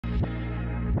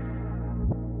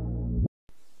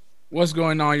What's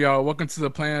going on, y'all? Welcome to the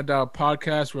Planet Doubt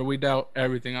podcast, where we doubt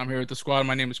everything. I'm here with the squad.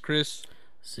 My name is Chris.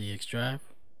 CX Drive.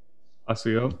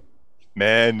 ACO.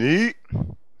 Manny.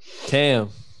 Cam.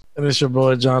 And it's your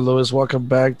boy John Lewis. Welcome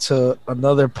back to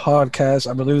another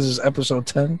podcast. I believe this is episode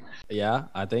 10. Yeah,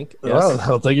 I think. Yes.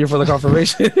 Well, thank you for the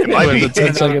confirmation. It might be. The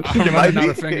 10 second. I'm running out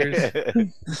of fingers.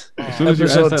 As soon as you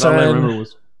Episode asked that, all I 10. remember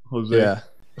was Jose. Yeah.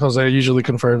 Jose usually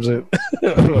confirms it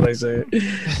when I say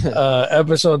it.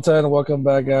 Episode 10. Welcome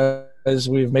back, guys.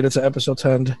 We've made it to episode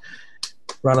 10.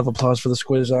 Round of applause for the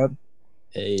Squizod.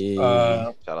 Hey.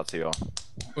 Shout out to y'all.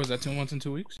 What was that, 2 months and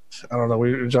 2 weeks? I don't know.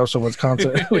 We drop so much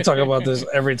content. We talk about this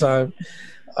every time.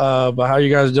 But how you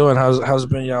guys doing? How's it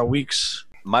been y'all weeks?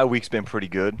 My week's been pretty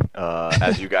good.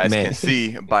 As you guys can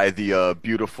see by the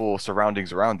beautiful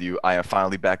surroundings around you, I am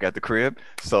finally back at the crib.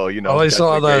 So, you know. Oh, I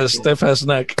saw the grateful. stiff ass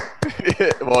neck.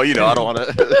 Well, you know, I don't want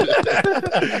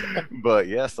to. But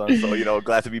yeah, son. So, you know,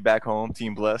 glad to be back home.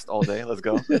 Team blessed all day. Let's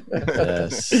go.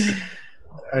 Yes.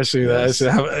 I see that. I see.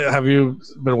 Have you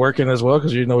been working as well?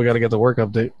 Because you know we got to get the work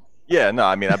update. Yeah, no,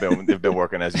 I mean, I've been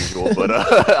working as usual, but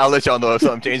I'll let y'all know if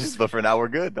something changes. But for now, we're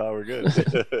good. No, we're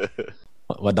good.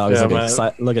 My dog is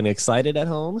Yeah, looking excited at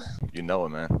home. You know it,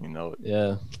 man. You know it.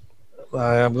 Yeah.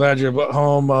 I'm glad you're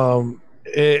home.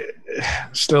 It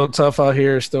still tough out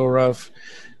here, still rough.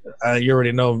 You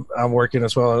already know I'm working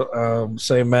as well.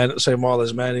 Same all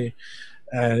as Manny,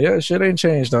 and yeah, shit ain't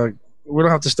changed, dog. We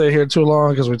don't have to stay here too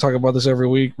long because we talk about this every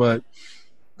week, but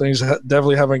things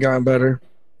definitely haven't gotten better.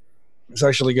 It's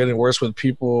actually getting worse with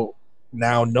people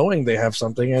now knowing they have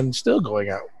something and still going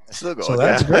out. Still going. So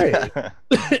that's great.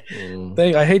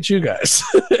 I hate you guys.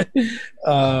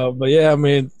 But yeah, I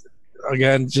mean,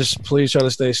 again, just please try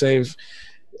to stay safe.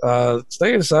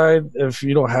 Stay inside if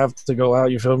you don't have to go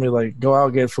out. You feel me? Like, go out,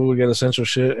 get food, get essential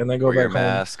shit, and then go Wear back your home.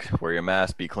 mask. Wear your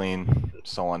mask. Be clean.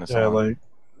 So on and so Yeah, on.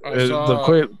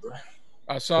 like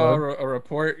I saw a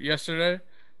report yesterday,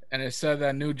 and it said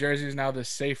that New Jersey is now the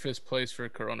safest place for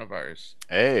coronavirus.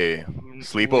 Hey,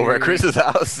 sleep over at Chris's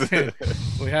house. We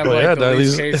have Well, like yeah, the dog,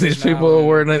 least these cases people now.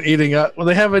 weren't eating out. Well,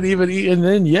 they haven't even eaten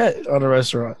in yet on a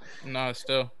restaurant. No,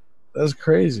 still, That's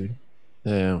crazy.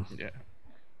 Yeah. yeah,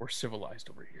 we're civilized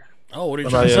over here. Oh, what are you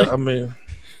But trying to say? I mean,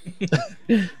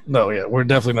 no, yeah, we're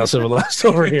definitely not civilized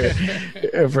over here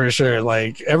for sure.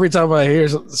 Like, every time I hear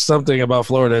something about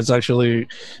Florida, it's actually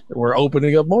we're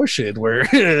opening up more shit.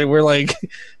 We're like,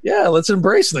 yeah, let's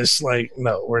embrace this. Like,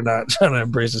 no, we're not trying to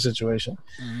embrace the situation.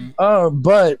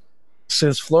 But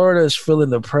since Florida is feeling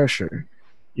the pressure,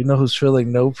 you know who's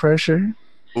feeling no pressure?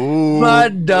 Ooh, My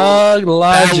dog,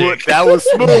 Logic. That was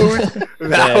smooth.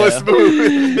 That was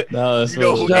smooth. No, it's You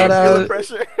know who Shout ain't feeling out.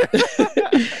 pressure?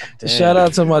 Shout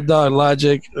out to my dog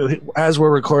Logic. As we're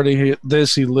recording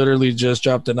this, he literally just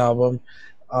dropped an album.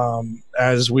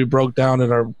 As we broke down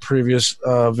in our previous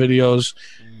videos,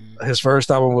 his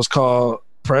first album was called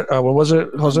what was it,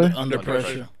 Jose? Under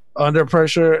pressure. Under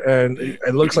Pressure, and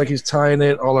it looks like he's tying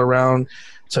it all around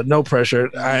to No Pressure.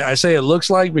 I say it looks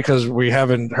like because we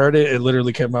haven't heard it. It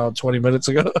literally came out 20 minutes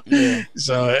ago. Yeah.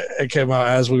 So it came out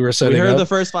as we were We setting heard up. the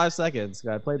first 5 seconds.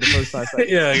 I played the first 5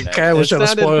 seconds. Yeah, Cam was It trying to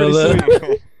sounded spoil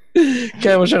pretty the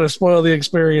Cam was trying to spoil the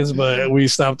experience, but we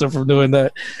stopped him from doing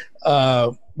that.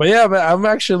 But yeah, man,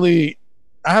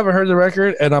 I haven't heard the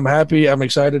record, and I'm happy. I'm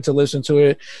excited to listen to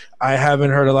it. I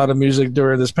haven't heard a lot of music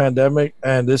during this pandemic,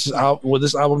 and this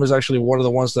album is actually one of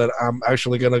the ones that I'm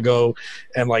actually gonna go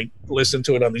and like listen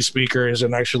to it on these speakers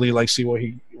and actually like see what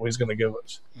he's gonna give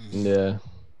us. Yeah.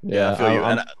 Yeah, I feel you.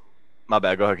 I'm- And my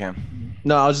bad. Go ahead, Cam.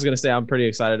 No, I was just gonna say I'm pretty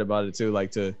excited about it too.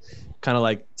 Like to kind of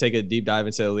like take a deep dive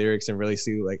into the lyrics and really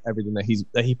see like everything that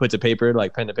he put to paper,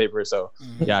 like pen to paper. So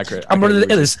yeah, I could. I'm one of the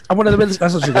illest. I'm one of the illest.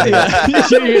 That's what you're gonna Yeah,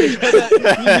 you need to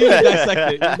dissect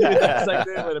it. You need to dissect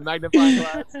it with a magnifying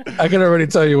glass. I can already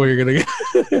tell you what you're gonna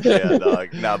get. Yeah,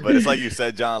 dog. Nah, but it's like you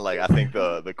said, John. Like I think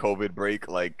the COVID break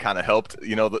like kind of helped,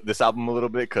 you know, this album a little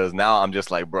bit because now I'm just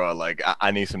like, bro, like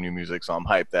I need some new music, so I'm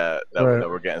hyped that Right.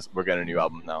 we're getting a new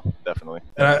album now, definitely.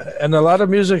 And a lot of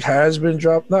music has been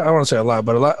dropped. Not, I want to say a lot,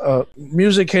 but a lot.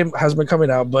 Music has been coming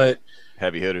out, but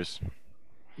Heavy hitters.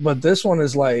 this one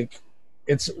is like,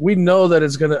 we know that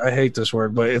it's gonna. I hate this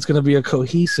word, but it's gonna be a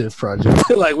cohesive project.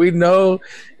 Like we know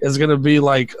it's gonna be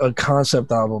like a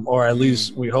concept album, or at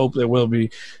least we hope it will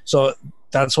be. So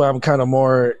that's why I'm kind of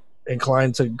more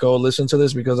inclined to go listen to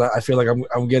this because I feel like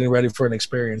I'm getting ready for an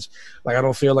experience. Like I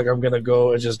don't feel like I'm gonna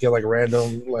go and just get like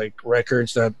random like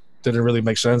records that didn't really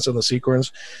make sense in the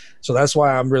sequence. So that's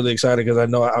why I'm really excited because I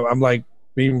know I'm like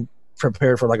being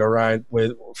prepared for like a ride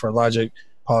for Logic.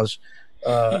 Pause.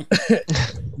 Uh,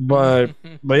 but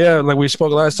yeah, like we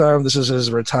spoke last time, this is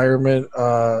his retirement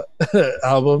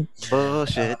album.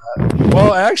 Bullshit.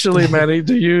 Well, actually, Manny,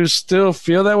 do you still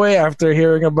feel that way after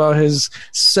hearing about his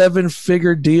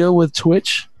 7-figure deal with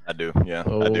Twitch? I do, yeah,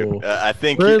 I do. Oh. I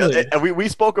think Really? we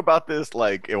spoke about this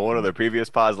like in one of the previous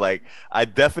pods. Like, I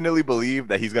definitely believe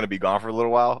that he's gonna be gone for a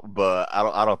little while, but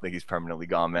I don't think he's permanently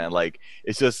gone, man. Like,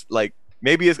 it's just like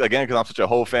maybe it's again because I'm such a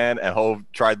Hove fan and Hove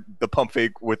tried the pump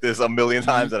fake with this a million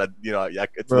times that to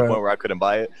the point where I couldn't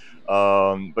buy it.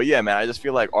 But yeah, man, I just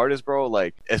feel like artists, bro,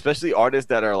 like especially artists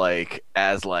that are like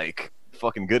as like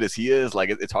fucking good as he is,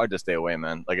 like it's hard to stay away,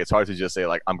 man. Like it's hard to just say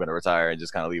like I'm gonna retire and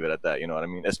just kind of leave it at that. You know what I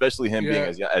mean? Especially him being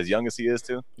as young as he is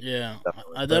too. Yeah,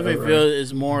 Definitely. I definitely feel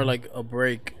it's more like a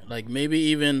break. Like maybe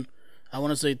even I want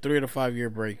to say 3 to 5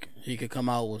 year break. He could come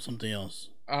out with something else.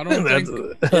 I don't think.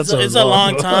 It's a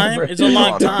long time. It's a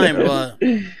long time, but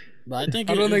I think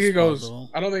I don't think it's he goes.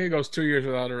 possible. I don't think he goes 2 years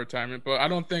without a retirement. But I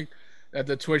don't think that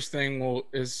the Twitch thing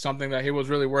is something that he was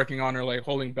really working on or like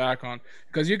holding back on.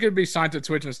 Because you could be signed to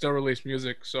Twitch and still release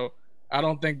music. So I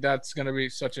don't think that's gonna be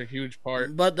such a huge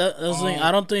part. But that's the thing.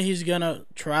 I don't think he's gonna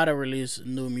try to release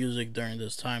new music during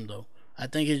this time, though. I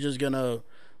think he's just gonna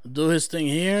do his thing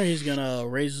here. He's gonna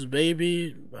raise his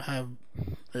baby, have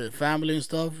a family and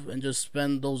stuff, and just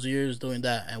spend those years doing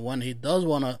that. And when he does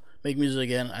wanna make music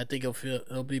again, I think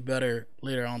it'll be better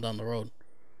later on down the road.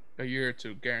 A year or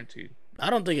two, guaranteed. I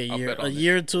don't think I'll bet on a it.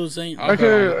 year or two is ain't.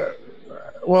 Okay,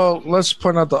 well, let's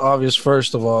point out the obvious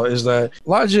first of all is that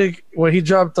Logic, when he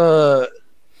dropped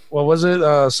what was it,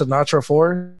 Sinatra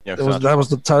 4? Yeah, That was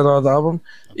the title of the album.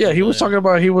 Yeah, he was talking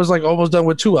about he was like almost done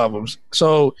with 2 albums.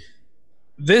 So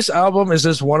this album, is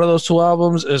this one of those 2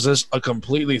 albums? Is this a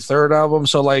completely third album?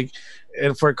 So like,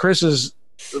 and for Chris's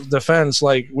defense,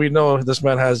 like we know this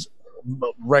man has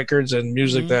records and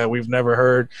music that we've never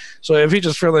heard. So if he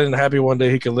just feeling happy one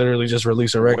day, he could literally just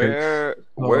release a record.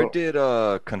 Where did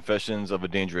Confessions of a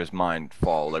Dangerous Mind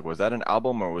fall? Like, was that an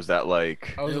album or was that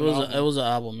like It was an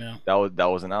album, yeah. that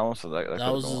was an album? So that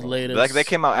was his latest. Like that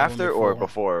came out album after or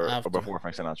before After. or before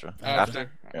Frank Sinatra?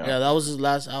 After. Yeah, that was his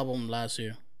last album last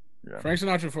year. Frank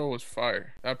Sinatra 4 was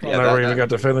fire. That I probably never even got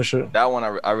to finish it. That one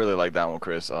I really like that one,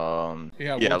 Chris. he had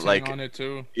yeah, Wu-Tang like on it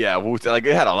too. yeah, like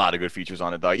it had a lot of good features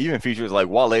on it, dog. Even features like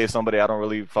Wale is somebody I don't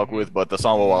really fuck with, but the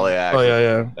song with Wale, actually,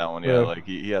 yeah. that one, Yeah. like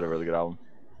he had a really good album.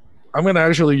 I'm gonna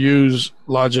actually use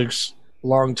Logic's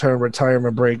long-term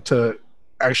retirement break to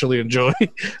actually enjoy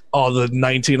all the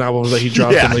 19 albums that he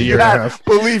dropped in the year and a half.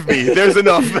 Believe me, there's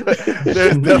enough.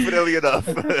 There's definitely enough.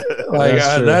 Like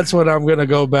That's that's, true. when I'm gonna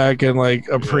go back and like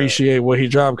appreciate what he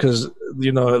dropped, because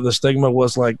you know the stigma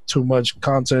was like too much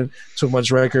content, too much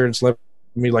records. Let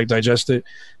me like digest it.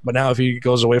 But now if he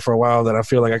goes away for a while, then I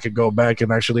feel like I could go back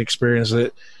and actually experience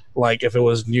it, like if it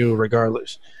was new,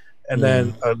 regardless. And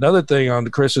then another thing on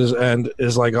Chris's end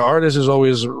is like an artist is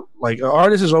always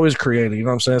creating. You know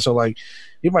what I'm saying? So like,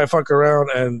 you might fuck around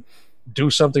and do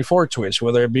something for Twitch,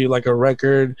 whether it be like a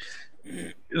record.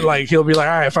 Like he'll be like,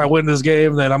 all right, if I win this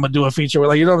game, then I'm gonna do a feature.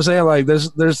 Like, you know what I'm saying? Like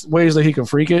there's ways that he can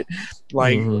freak it,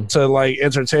 like to like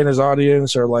entertain his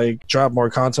audience or like drop more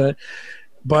content.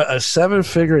 But a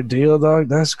 7-figure deal, dog,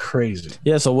 that's crazy.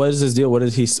 Yeah. So what is his deal? What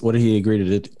did he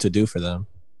agree to do for them,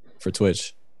 for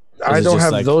Twitch? I it don't just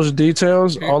have like- those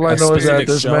details. All I know is that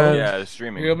this show? man. Yeah, it's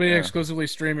streaming. He'll be yeah. exclusively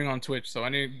streaming on Twitch, so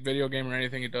any video game or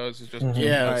anything he does is just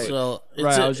Yeah, Right. so it's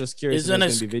Right. a- I was just curious it's if an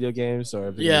it's gonna be video games or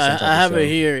if it's yeah, some type I of have show.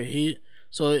 it here.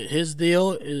 So his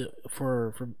deal is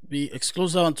for be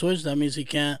exclusive on Twitch. That means he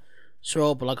can't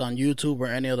show up like on YouTube or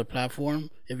any other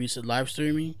platform if he's live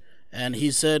streaming. And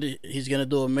he said he's gonna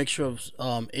do a mixture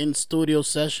of in studio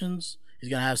sessions. He's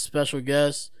gonna have special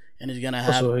guests, and he's gonna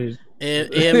have So he's,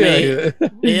 AMA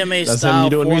AMA That's style him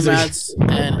doing music. formats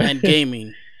and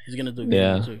gaming. He's gonna do gaming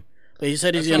Yeah. too. But he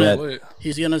said That sounds lit.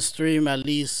 he's gonna stream at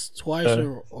least twice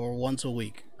or once a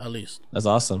week, at least That's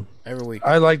awesome. every week.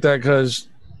 I like that because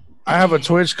I have a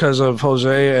Twitch because of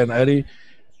Jose and Eddie.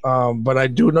 But I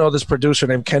do know this producer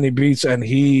named Kenny Beats, and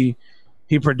he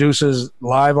produces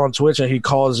live on Twitch, and he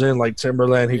calls in like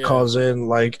Timberland. He Yeah. calls in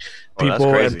like Oh, that's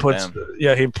people crazy, and puts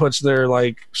damn. he puts their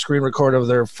like screen record of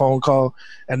their phone call,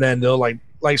 and then they'll like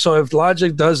so if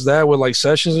Logic does that with like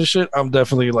sessions and shit, I'm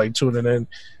definitely like tuning in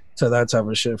to that type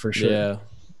of shit for sure. Yeah.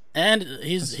 And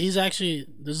he's actually,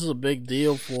 this is a big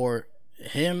deal for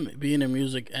him being in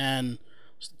music and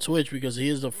Twitch, because he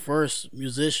is the first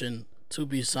musician to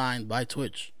be signed by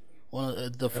Twitch. One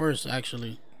of the first,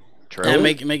 actually. True. And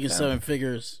making 7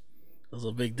 figures is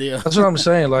a big deal. That's what I'm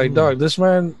saying. Like, dog, this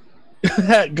man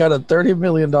got a $30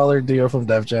 million deal from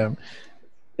Def Jam.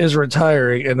 is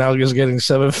retiring and now just getting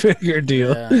 7-figure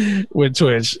deal with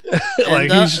Twitch.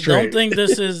 Like he's straight. Don't think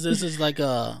this is like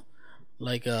a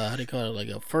how do you call it, like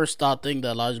a first thought thing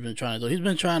that Logic's been trying to do. He's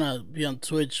been trying to be on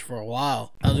Twitch for a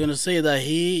while. I was gonna say that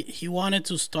he wanted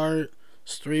to start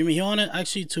streaming. He wanted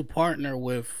actually to partner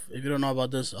with, if you don't know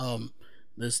about this,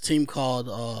 this team called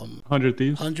 100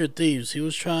 Thieves. 100 Thieves. He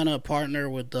was trying to partner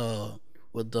with the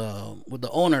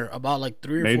owner about like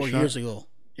 3 or Nate 4 Shaw? years ago.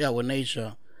 Yeah, with Nate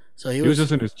Shaw. So He was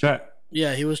just in his chat.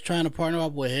 yeah, he was trying to partner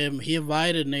up with him. He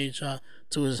invited Nate Shaw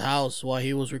to his house while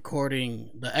he was recording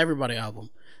the Everybody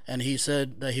album. And he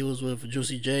said that he was with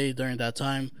Juicy J during that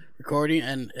time recording.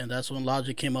 And that's when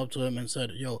Logic came up to him and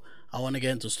said, yo, I want to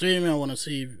get into streaming. I want to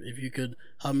see if you could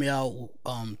help me out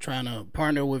trying to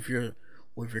partner with your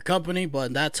company. But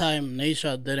at that time, Nate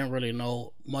Shaw didn't really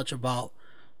know much about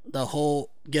the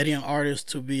whole getting an artist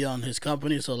to be on his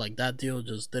company. So, like, that deal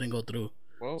just didn't go through.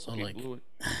 Well, So, he like, blew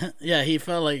it. yeah, he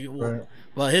felt like, Right.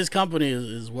 but his company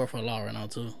is worth a lot right now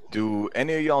too. Do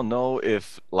any of y'all know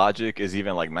if Logic is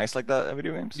even like nice like that at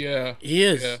video games? Yeah, He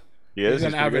is. yeah. He is. He's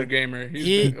an pretty avid good? gamer. He's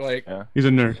He- like, He's a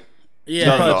nerd. Yeah,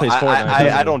 No, probably no, plays I, Fortnite, I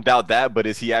doesn't don't doubt that, but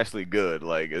is he actually good?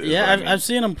 Like, is yeah. what I mean. I've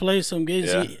seen him play some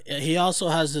games. Yeah. He also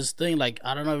has this thing, like,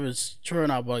 I don't know if it's true or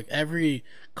not, but like every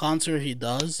concert he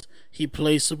does, he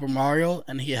plays Super Mario,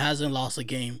 and he hasn't lost a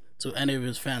game to any of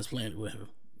his fans playing with him.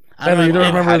 I And you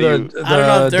don't if- How do remember you- I don't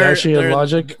know the if they're Dashi and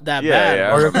Logic that Yeah, bad. yeah, I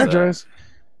Mario remember that. Kart?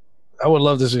 I would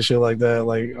love to see shit like that.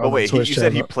 Like, Oh on wait, the Twitch you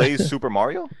said he channel. plays Super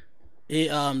Mario? He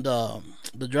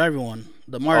the driving one,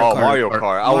 the Mario Oh, Kart. Mario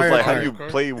Kart. I was Mario like, how do Kart. you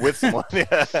play with someone?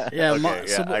 yeah, Yeah,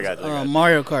 okay, I got you.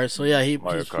 Mario Kart. So yeah, he's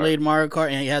Mario Kart. played Mario Kart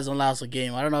and he hasn't lost a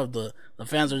game. I don't know if the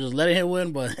fans are just letting him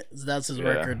win, but that's his Yeah.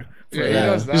 record. For yeah, he that.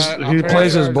 does that. He I'm pretty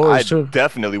plays his sure- boys I too.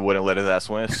 definitely wouldn't let his ass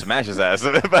win. Smash his ass.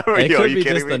 If I were It you, could you be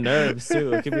kidding just me? the nerves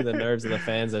too. It could be the nerves of the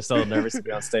fans. They're so nervous to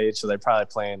be on stage, so they're probably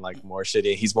playing like more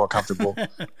shitty. He's more comfortable.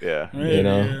 Yeah. You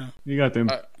know? You got them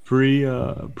Uh,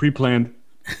 pre-planned.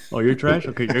 Oh, you're trash.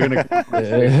 Okay, you're gonna.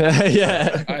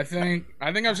 Yeah. I think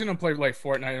I've seen him play like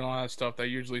Fortnite and all that stuff that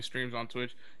usually streams on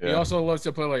Twitch. He Yeah. also loves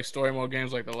to play like story mode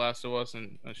games like The Last of Us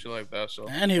and shit like that. So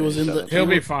And he was in the. he'll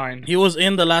be fine. He was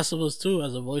in The Last of Us too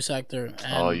as a voice actor. And,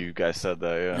 Oh, you guys said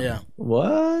that, yeah. Yeah,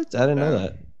 What? I didn't know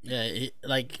that. yeah.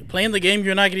 Like playing the game,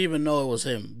 you're not gonna even know it was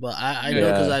him. But I know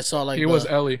Yeah. because I saw like He the was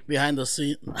Ellie. behind the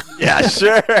scene. Yeah,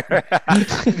 sure.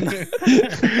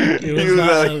 He was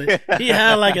not Ellie. He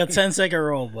had like a 10-second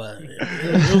role, but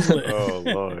it was lit. Oh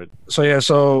Lord. So yeah,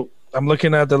 so I'm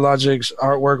looking at the Logic's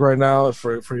artwork right now.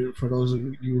 For those of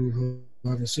you who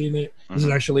haven't seen it, this is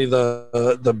actually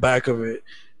the back of it,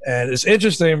 and it's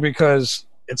interesting because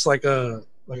it's like a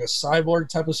cyborg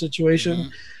type of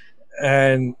situation,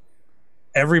 and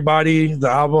everybody, the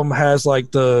album has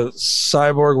like the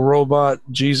cyborg robot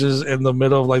Jesus in the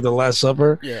middle of like the Last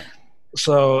Supper. Yeah.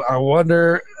 So I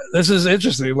wonder. This is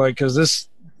interesting, like, because this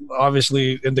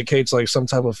obviously indicates like some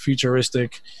type of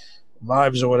futuristic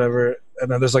vibes or whatever, and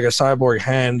then there's like a cyborg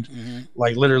hand,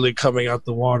 like literally coming out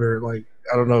the water. Like,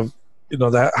 I don't know, if, you know,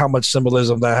 that how much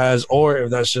symbolism that has, or if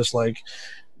that's just like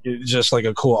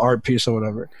a cool art piece or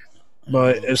whatever.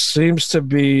 But it seems to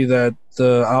be that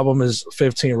the album is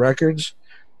 15 records,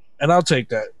 and I'll take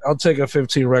that. I'll take a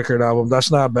 15 record album.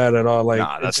 That's not bad at all. Like,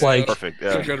 Nah, that's it's like perfect.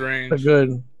 It's a Yeah. good range. a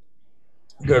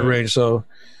good range. So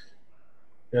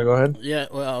yeah, go ahead. Yeah,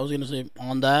 well, I was gonna say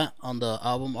on the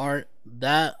album art,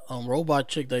 that robot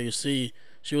chick that you see,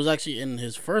 she was actually in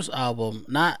his first album,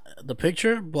 not the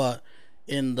picture, but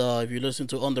in the, if you listen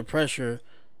to Under Pressure,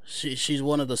 she's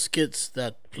one of the skits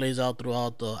that plays out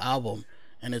throughout the album,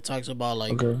 and it talks about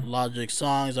like Okay. Logic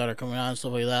songs that are coming out and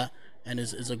stuff like that, and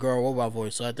it's a girl robot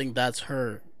voice, so I think that's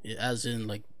her, as in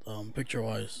like picture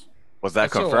wise. Was that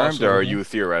That's so confirmed, awesome, or are man. you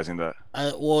theorizing that?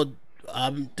 Well,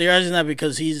 I'm theorizing that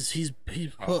because he's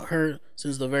put her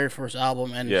since the very first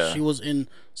album, and Yeah. she was in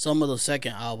some of the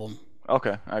second album,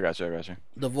 Okay, I got you.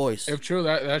 The Voice. If true,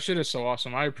 that shit is so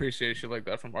awesome. I appreciate shit like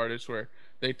that from artists where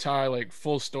they tie like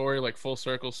full story, like full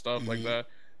circle stuff like that.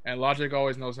 And Logic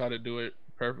always knows how to do it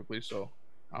perfectly. So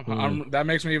that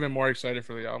makes me even more excited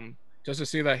for the album, just to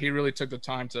see that he really took the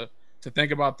time to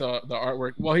think about the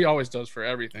artwork. Well, he always does for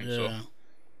everything. So Yeah.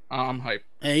 I'm hyped.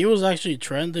 And he was actually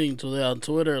trending today on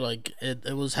Twitter. Like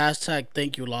it was hashtag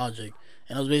Thank You Logic,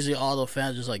 and it was basically all the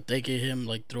fans just like thanking him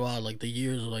like throughout like the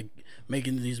years of like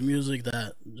making these music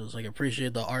that just like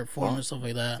appreciate the art form and stuff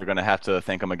like that. You're gonna have to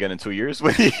thank him again in 2 years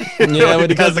when he, Yeah, when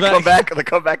he does comes the back.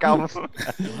 comeback album.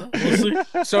 We'll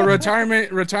see. So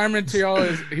retirement to y'all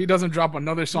is he doesn't drop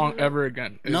another song ever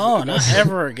again. No, not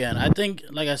ever again. I think,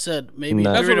 like I said, maybe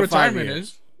No. That's 3 what to 5 retirement years.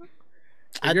 is.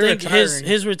 I you're think retiring-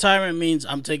 his retirement means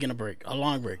I'm taking a break, a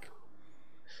long break.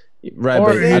 Right, Or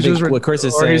but I he's think just what Chris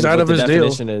is or saying, he's out what of the his deal.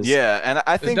 definition is. Yeah, and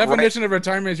I The think definition of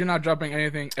retirement is you're not dropping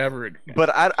anything ever again. but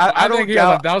I I don't think he has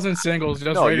doubt. 1,000 singles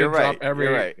just No, ready to you're right. drop every.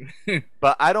 You're right.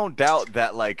 But I don't doubt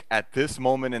that, like, at this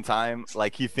moment in time,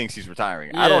 like, he thinks he's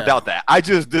retiring. I don't Yeah. doubt that. I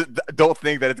just don't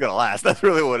think that it's gonna last. That's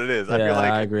really what it is. I Yeah, feel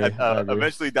like I agree. I agree.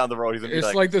 eventually down the road he's gonna be It's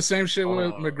like, like the same shit with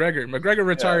Oh. McGregor. McGregor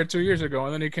retired 2 years ago,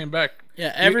 and then he came back.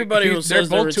 Yeah, everybody who they're says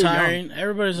they're both too young. retiring,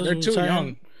 everybody says They're they're too retiring.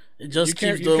 young. It just You keeps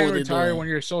can't doing what retire they're when doing.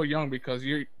 you're so young because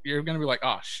you're gonna be like,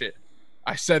 oh shit,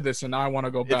 I said this and now I want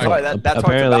to go back. hard. That's hard to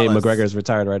Apparently, balance. McGregor's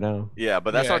retired right now. yeah, but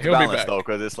that's Yeah, hard to he'll be balance back. though,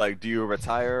 because it's like, do you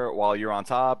retire while you're on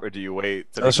top, or do you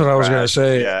wait? To That's make what I was gonna crash?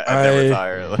 say. Yeah, and then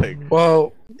retire. Like,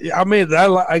 Well, I mean,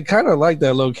 I kind of like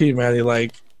that low key, man.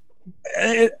 Like,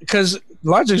 because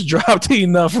Logic's dropped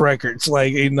enough records,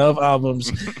 like enough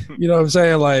albums. You know what I'm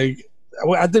saying? Like,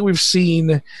 I think we've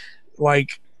seen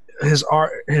like his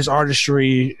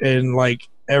artistry in like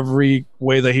every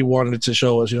way that he wanted it to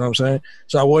show us. You know what I'm saying?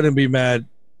 So I wouldn't be mad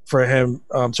for him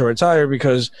to retire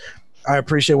because I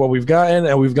appreciate what we've gotten,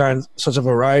 and we've gotten such a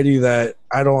variety that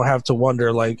I don't have to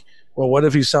wonder like, well, what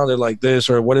if he sounded like this,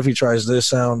 or what if he tries this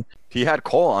sound? he had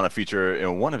Cole on a feature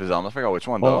in one of his albums. I forgot which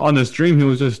one Well, though. on the stream, he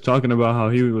was just talking about how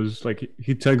he was like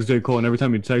he texts J. Cole, and every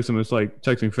time he texts him, it's like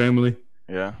texting family.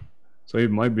 Yeah, So he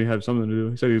might be have something to do.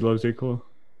 He said he loves J. Cole.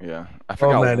 yeah. I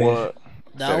forgot man, what.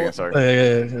 That Say it again, was, sorry. Yeah.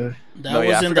 that No, yeah, I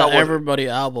was in the forgot what- Everybody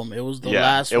album. It was the Yeah,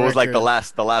 last. it was like record. the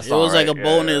last It song. was like right? a Yeah,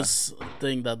 bonus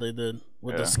thing that they did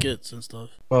with Yeah. the skits and stuff.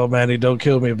 Well, Manny, don't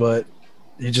kill me, but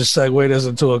you just segued us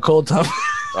into a cold top.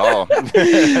 Oh.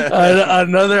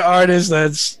 Another artist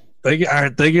that's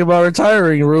thinking about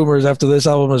retiring. Rumors after this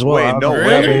album as well. Wait, no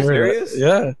way. Are you serious?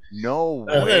 Yeah. No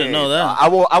I way. didn't know that. I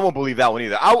won't believe that one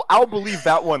either. I'll believe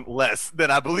that one less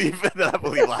than I believe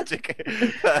Logic.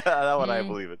 That one I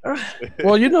believe it.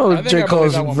 Well, you know, I think J. I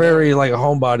Cole's believe that one very like a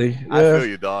homebody. I Yeah. feel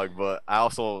you, dog, but I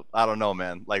don't know,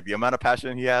 man. Like the amount of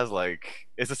passion he has, like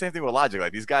it's the same thing with Logic.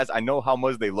 Like these guys, I know how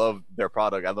much they love their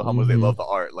product. I know how much they Mhm. love the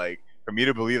art. Like for me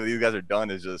to believe that these guys are done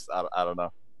is just I don't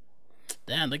know.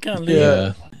 Damn, they can't leave.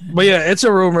 Yeah. But yeah, it's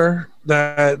a rumor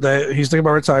that he's thinking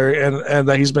about retiring, and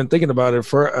that he's been thinking about it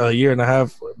for a year and a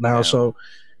half now. Yeah. So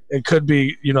it could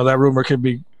be, that rumor could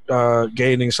be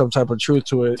gaining some type of truth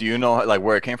to it. Do you know like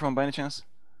where it came from by any chance?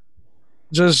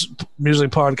 Just music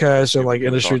podcasts and like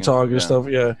People industry talking, talk and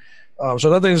yeah. stuff. Yeah. So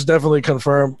nothing's definitely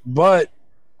confirmed. But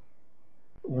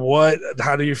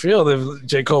how do you feel if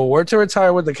J. Cole were to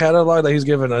retire with the catalog that he's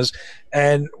given us,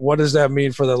 and what does that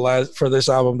mean for this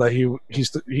album that he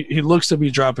looks to be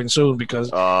dropping soon because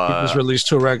he just released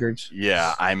 2 records?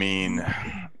 Yeah, I mean,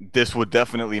 this would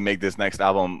definitely make this next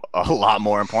album a lot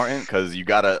more important because you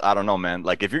gotta. I don't know, man.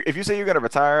 Like if you say you're gonna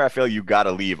retire, I feel you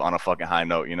gotta leave on a fucking high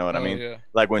note. You know what I Oh, mean? yeah.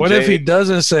 Like when What Jay, if he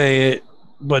doesn't say it,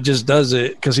 but just does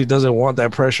it because he doesn't want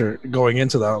that pressure going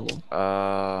into the album?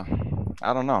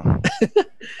 I don't know.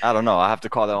 I don't know. I have to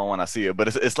call that one when I see it.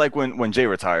 But it's like when Jay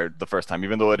retired the first time,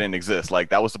 even though it didn't exist. Like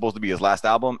that was supposed to be his last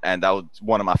album, and that was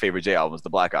one of my favorite Jay albums,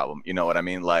 the Black Album. You know what I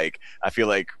mean? Like I feel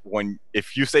like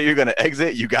if you say you're gonna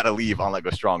exit, you gotta leave on like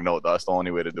a strong note. That's the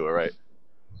only way to do it, right?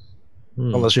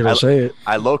 Unless you don't say it.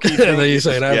 I low key And think then you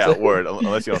say it yeah, after. word.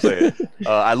 Unless you don't say it.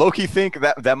 I low key think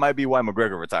that might be why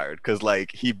McGregor retired because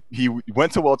like he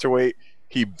went to welterweight,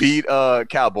 he beat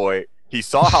Cowboy. He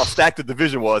saw how stacked the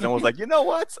division was and was like, you know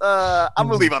what? I'm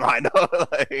gonna leave on a high note.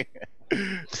 Like,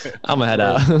 I'm gonna head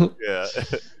out. yeah.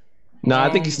 No, I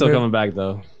think he's still Yeah. coming back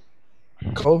though.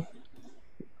 Cole?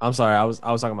 I'm sorry, I was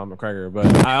talking about McGregor, but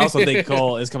I also think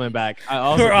Cole is coming back. I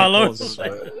also We're think all Cole is over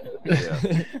coming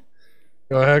back. Yeah.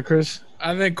 Go ahead, Chris.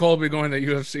 I think Cole will be going to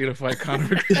UFC to fight Conor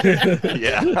McGregor.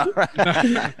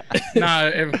 Yeah. Nah,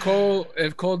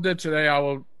 if Cole did today, I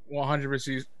will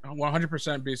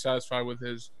 100% be satisfied with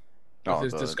his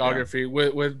discography.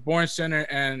 With Born Sinner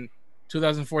and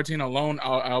 2014 alone,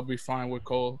 I'll be fine with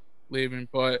Cole leaving.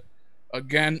 But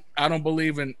again, I don't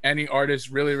believe in any artist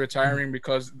really retiring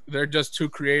because they're just too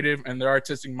creative and their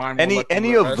artistic mind. won't let them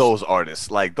Any of rest. those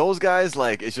artists, like those guys,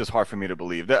 like it's just hard for me to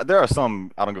believe. There are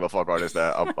some I don't give a fuck artists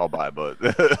that I'll buy, but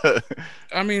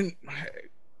I mean,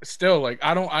 still, like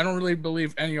I don't really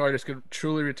believe any artist could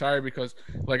truly retire because,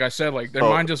 like I said, like their So-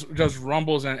 mind just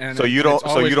rumbles and so you it's don't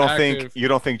always think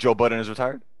active. Joe Budden is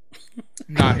retired?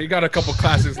 Nah, he got a couple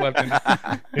classics left in.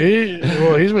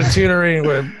 He's been teetering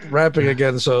with rapping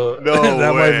again, so No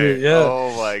that way. might be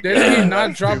Oh my god. Didn't he not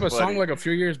That's drop too a song funny. like a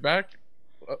few years back?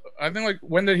 I think like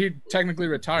when did he technically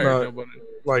retire? No. Joe Budden?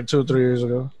 like 2-3 years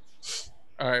ago.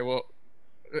 All right, well,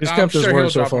 He's I'm kept his sure word he'll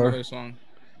so drop far. another song.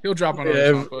 He'll drop another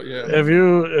Yeah, song, but yeah. If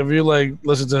you like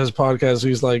listen to his podcast,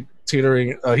 he's like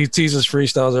teetering. He teases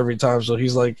freestyles every time, so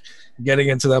he's like getting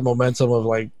into that momentum of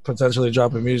like potentially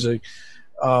dropping music.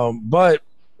 But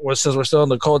since we're still on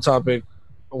the Cole topic,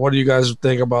 what do you guys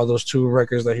think about those 2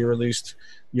 records that he released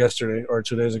yesterday or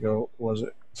 2 days ago? Was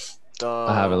it?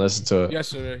 I haven't listened to it.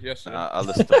 Yesterday. I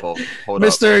listened to both. Hold up.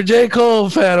 Mr. J.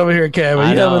 Cole fan over here, Cam.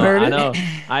 You haven't heard it? I know.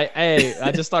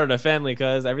 I just started a family,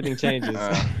 cuz everything changes.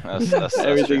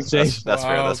 Everything changes. That's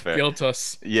fair. That's fair. Guilt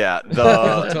us. Yeah.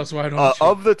 Guilt us, why don't you?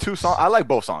 Of the 2 songs, I like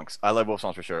both songs.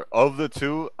 For sure. Of the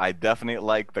 2, I definitely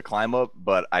like the Climb Up,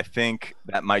 but I think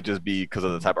that might just be because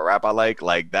of the type of rap I like.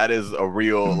 Like that is a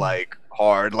real like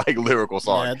hard like lyrical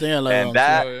song. Yeah, I think I like and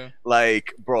that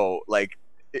like bro like.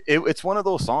 It's one of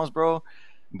those songs, bro,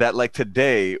 that like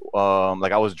today,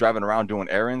 like I was driving around doing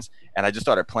errands and I just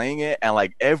started playing it, and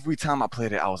like every time I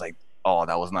played it, I was like, oh,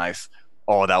 that was nice.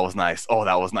 Oh, that was nice. Oh,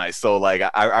 that was nice. So like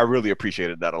I really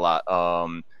appreciated that a lot.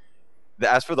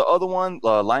 As for the other one,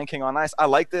 Lion King on Ice, I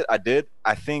liked it. I did.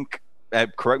 I think,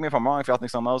 correct me if I'm wrong if y'all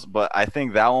think something else, but I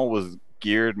think that one was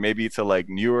geared maybe to like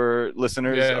newer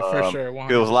listeners. Yeah, for sure. 100%.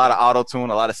 There was a lot of auto-tune,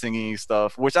 a lot of singing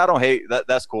stuff, which I don't hate.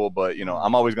 That's cool, but you know,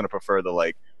 I'm always gonna prefer the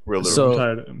like real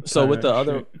lyrical. So with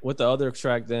the other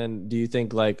track, then do you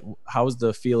think like how's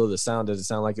the feel of the sound? Does it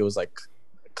sound like it was like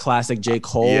classic J.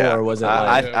 Cole, or was it?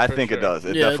 I think it does.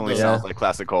 It definitely sounds like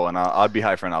classic Cole, and I'd be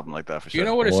hyped for an album like that for sure. You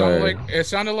know what it sounded like? It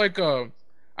sounded like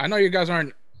I know you guys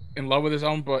aren't in love with this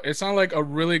album, but it sounded like a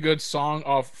really good song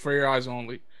off For Your Eyes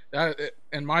Only. That,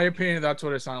 in my opinion, that's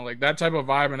what it sounded like. That type of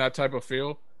vibe and that type of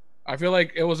feel. I feel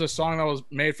like it was a song that was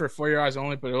made for Your Eyes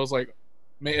Only, but it was like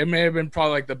it may have been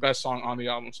probably like the best song on the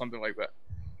album, something like that.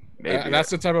 Maybe, that's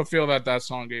the type of feel that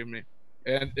song gave me,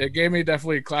 and it gave me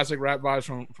definitely classic rap vibes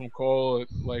from Cole,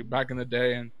 like back in the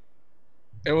day, and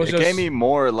it gave me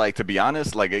more like, to be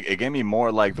honest, like it gave me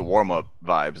more like the warm up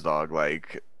vibes, dog.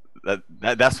 Like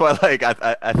that's why like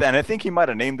I think he might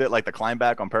have named it like the Climb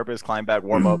Back on purpose, Climb Back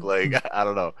warm up. Like I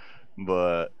don't know,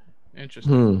 but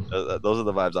interesting. Those are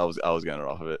the vibes I was getting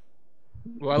off of it.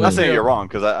 Well, I'm not saying you're wrong,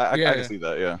 because I can see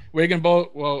that. Yeah, we can both.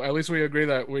 Well, at least we agree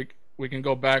that we can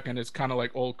go back, and it's kind of like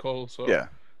old Cole. So yeah,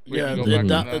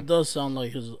 it does sound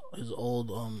like his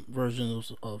old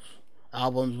versions of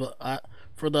albums. But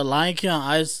for the Lion King on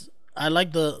Ice, I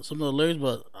like some of the lyrics,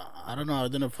 but I don't know. I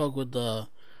didn't fuck with the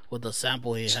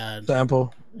sample he had.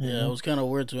 Sample. Yeah, it was kind of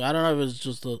weird to me. I don't know if it's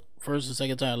just the first and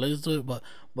second time I listened to it,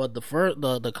 but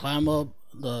the Climb Up,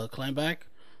 the Climb Back,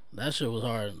 that shit was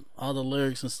hard. All the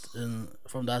lyrics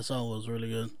from that song was really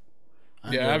good.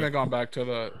 I haven't gone back to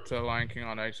the Lion King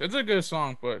on Ice. It's a good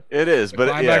song, but it is. But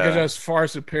Climb Back is just far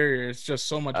superior. It's just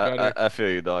so much better. I feel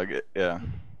you, dog. Yeah.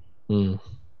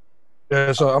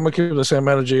 Yeah, so I'm gonna keep the same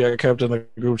energy I kept in the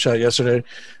group chat yesterday.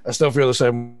 I still feel the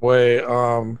same way.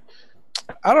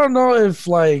 I don't know if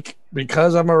like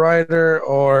because I'm a writer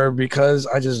or because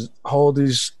I just hold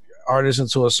these artists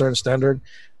into a certain standard,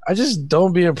 I just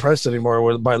don't be impressed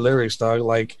anymore by lyrics, dog.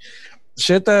 Like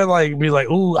shit that like be like,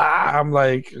 ooh, I'm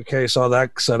like, okay, saw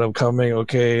that setup coming.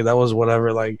 Okay, that was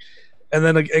whatever. Like, and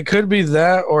then it could be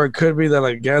that, or it could be that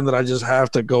like, again, that I just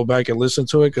have to go back and listen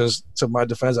to it because, to my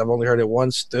defense, I've only heard it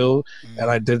once still,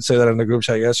 and I did say that in the group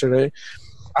chat yesterday.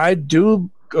 I do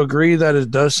agree that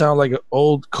it does sound like an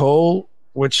old Cole,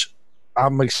 which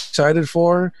I'm excited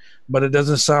for, but it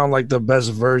doesn't sound like the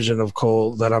best version of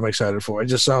Cole that I'm excited for. It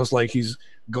just sounds like he's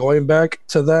going back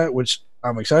to that, which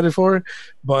I'm excited for,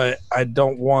 but I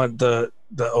don't want the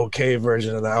okay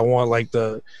version of that. I want like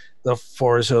the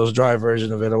Forest Hills Drive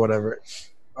version of it or whatever.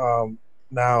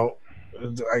 Now,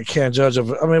 I can't judge. I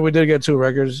mean, we did get 2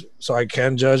 records, so I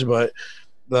can judge, but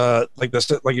like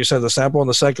you said, the sample on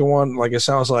the second one, like it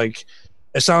sounds like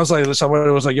somebody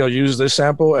was like, yo, use this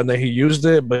sample, and then he used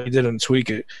it, but he didn't tweak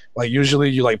it. Like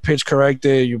usually you like pitch correct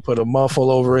it, you put a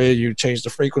muffle over it, you change the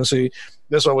frequency.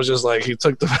 This one was just like he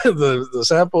took the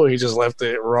sample, he just left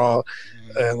it raw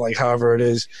and like however it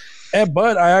is.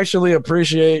 But I actually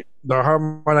appreciate the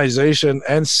harmonization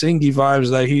and singy vibes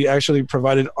that he actually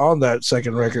provided on that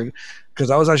second record,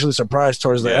 because I was actually surprised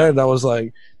towards the end. I was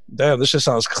like, damn, this just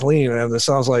sounds clean, and this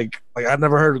sounds like I'd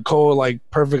never heard Cole like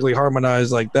perfectly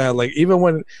harmonized like that. Like even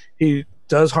when he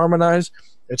does harmonize,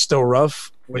 it's still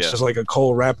rough, which is like a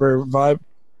Cole rapper vibe.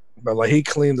 But like he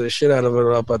cleaned the shit out of it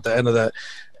up at the end of that.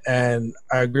 And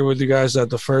I agree with you guys that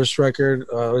the first record,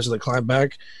 which is the Climb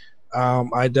Back,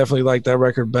 I definitely like that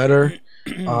record better.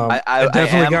 It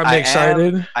definitely got me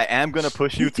excited. I am gonna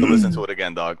push you to listen to it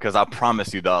again, dog, because I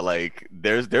promise you, dog, like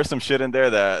there's some shit in there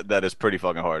that is pretty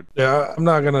fucking hard. Yeah, I'm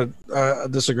not gonna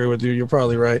disagree with you. You're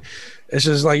probably right. It's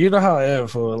just like, you know how I am,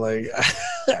 for like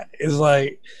it's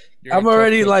like I'm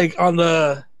already like on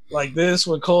the like this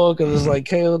with Cole, because it's like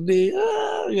KOD,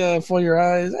 yeah, for your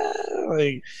eyes.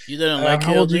 Like You didn't I like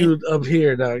hold KOD? you up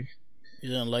here, dog. You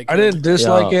didn't like I KOD? didn't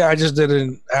dislike Yeah. it. I just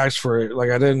didn't ask for it. Like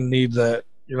I didn't need that.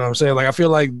 You know what I'm saying? Like I feel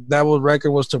like that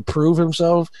record was to prove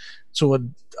himself to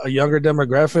a younger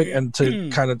demographic and to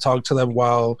kind of talk to them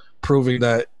while proving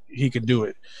that he could do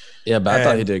it. Yeah, but I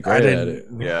thought he And did I great at it.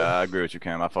 didn't- Yeah, I agree with you,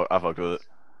 Cam. I fucked with it.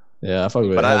 Yeah, I fuck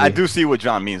with But it. I heavy. do see what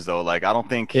John means though. Like I don't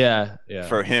think Yeah.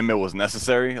 for him it was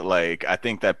necessary. Like I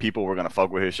think that people were gonna fuck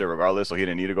with his shit regardless, so he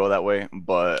didn't need to go that way.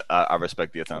 But I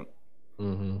respect the attempt.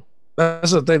 Mm-hmm.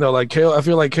 That's the thing though. Like I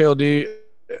feel like KOD.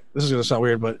 This is gonna sound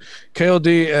weird, but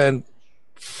KOD and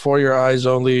For Your Eyes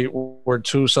Only were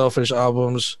two selfish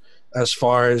albums as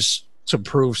far as to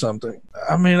prove something.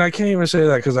 I mean, I can't even say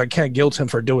that because I can't guilt him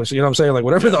for doing so. You know what I'm saying? Like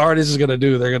whatever the artist is gonna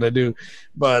do, they're gonna do.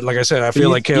 But like I said, I feel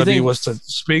like you KOD think- was to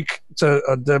speak to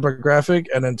a demographic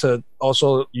and then to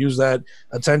also use that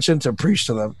attention to preach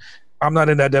to them. I'm not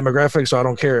in that demographic, so I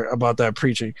don't care about that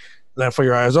preaching. Then For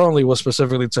Your Eyes Only was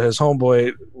specifically to his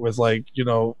homeboy with like, you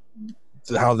know,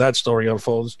 how that story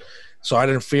unfolds. So I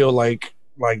didn't feel like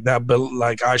that, but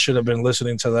like I should have been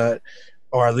listening to that,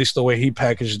 or at least the way he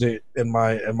packaged it in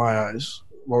my eyes.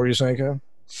 What were you saying, Ken?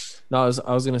 No,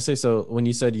 I was gonna say. So when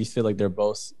you said you feel like they're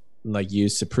both like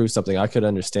used to prove something, I could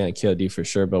understand KOD for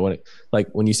sure. But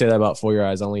when you say that about For Your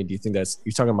Eyes Only, do you think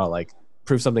you're talking about like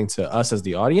prove something to us as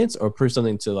the audience, or prove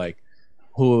something to like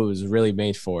who it was really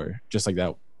made for, just like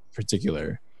that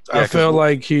particular? I felt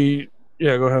like he.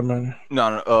 Yeah, go ahead, man.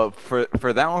 No. For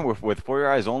that one with For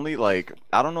Your Eyes Only, like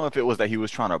I don't know if it was that he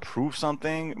was trying to prove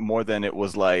something more than it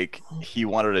was like he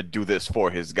wanted to do this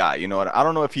for his guy. You know what? I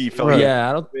don't know if he felt. Right. Yeah,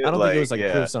 I don't think it was like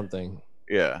yeah. prove something.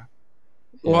 Yeah.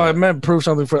 Well, I meant prove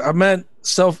something for. I meant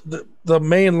the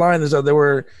main line is that there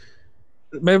were.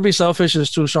 Maybe selfish is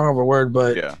too strong of a word,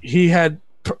 but Yeah. he had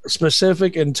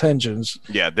specific intentions.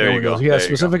 Yeah. There you go. He had There you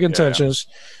go. specific Yeah, intentions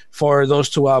for those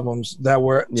two albums that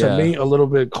were to Yeah. me a little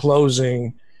bit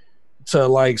closing to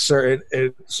like certain.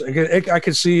 I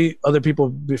could see other people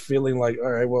be feeling like,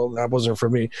 all right, well, that wasn't for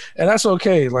me, and that's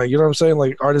okay. Like you know what I'm saying?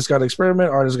 Like artists got to experiment,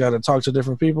 artists got to talk to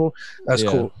different people. That's Yeah.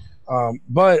 cool.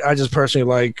 But I just personally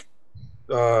like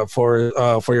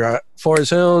Forest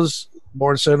Hills,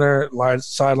 Born Sinner,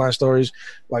 Sideline Stories.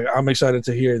 Like I'm excited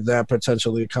to hear that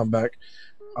potentially come back.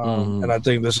 And I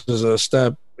think this is a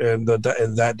step in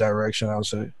that direction, I would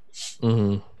say.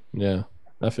 Mm-hmm. Yeah,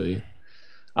 I feel you.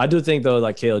 I do think though,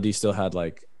 like KOD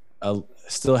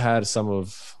still had some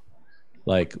of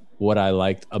like what I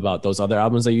liked about those other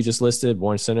albums that you just listed,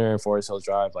 Born Sinner and Forest Hills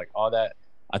Drive, like all that.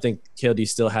 I think KOD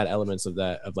still had elements of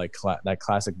that, of like that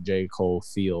classic J. Cole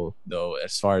feel though,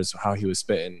 as far as how he was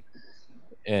spitting,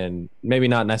 and maybe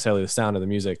not necessarily the sound of the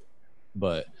music,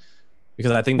 but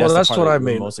because I think that's, that's the part what that I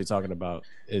we're mean. mostly talking about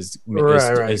is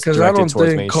Right. Because I don't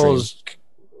think Cole's.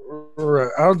 Right.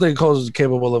 I don't think Cole's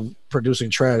capable of producing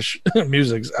trash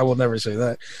music. I will never say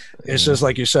that. It's just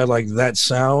like you said, like that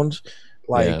sound,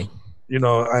 like you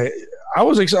know, I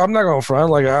was excited. I'm not gonna front.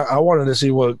 Like I wanted to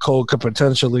see what Cole could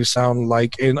potentially sound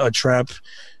like in a trap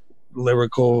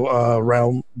lyrical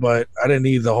realm, but I didn't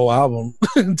need the whole album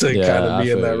to kind of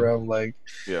be in that realm. Like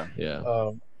yeah.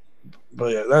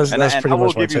 But yeah, that's and pretty I will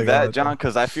much my give you take on that, it, John,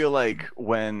 because I feel like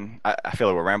I feel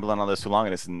like we're rambling on this too long,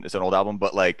 and it's an old album,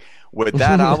 but like with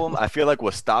that album, I feel like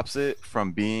what stops it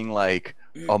from being like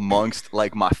amongst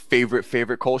like my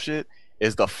favorite Cole shit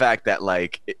is the fact that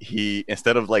like he,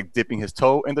 instead of like dipping his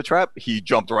toe in the trap, he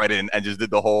jumped right in and just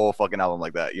did the whole fucking album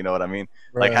like that. You know what I mean?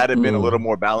 Like had it been a little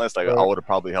more balanced, like I would have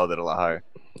probably held it a lot higher.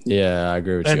 Yeah, I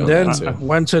agree with you. And on then that too.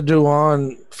 went to do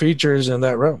on features in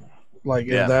that realm, like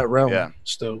in that realm.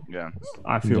 Still,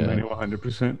 I feel Manny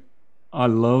 100%. I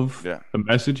love Yeah. the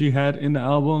message he had in the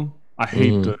album. I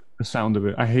hate the sound of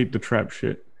it. I hate the trap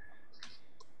shit.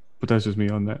 But that's just me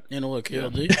on that. You know what,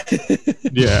 KLD?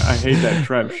 Yeah, I hate that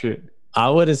trap shit. I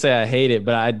wouldn't say I hate it,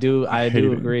 but I do hate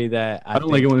it. agree that I don't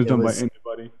like it when it's done by was,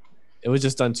 anybody. it was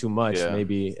just done too much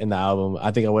maybe in the album.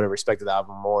 I think I would have respected the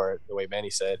album more the way Manny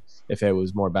said if it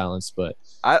was more balanced, but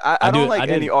I don't like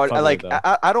any art. Like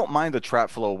I don't mind the trap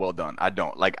flow well done. I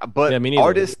don't like, but Yeah, me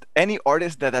neither. any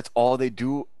artist that's all they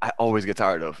do, I always get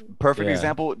tired of. Perfect Yeah.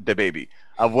 example, The Baby.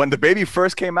 When The Baby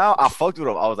first came out, I fucked with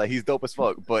him. I was like, he's dope as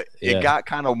fuck. But Yeah. it got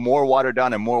kind of more watered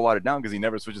down because he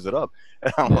never switches it up.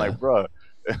 And I'm like, bro.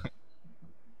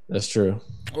 That's true.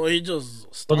 Well, he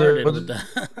just started but with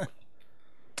that.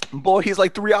 Boy, he's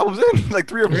like 3 albums in, like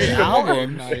 3 or 4 Three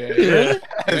albums. Nah, yeah. Yeah.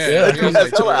 Yeah, he was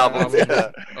like Hella 2 albums,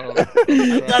 yeah. Oh, I thought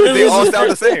this They was all his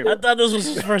sound the first- same. I thought this was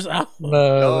his first album.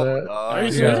 no, Are you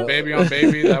he serious? has Baby on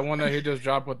Baby, that one that he just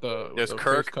dropped with the There's the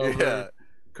Kirk. face cover. Yeah.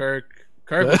 Kirk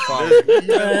Kirk was fire. There's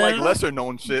even like lesser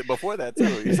known shit before that too.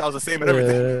 He sounds the same and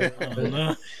everything. Oh,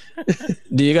 no.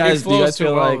 Do you guys flows too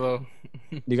feel well, like though.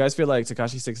 do you guys feel like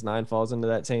Tekashi 6ix9ine falls into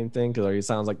that same thing because he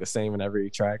sounds like the same in every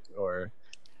track? Or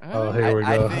Oh, here we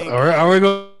I go. think- Are we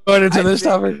going into this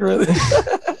topic, really?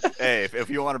 Hey, if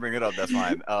you want to bring it up, that's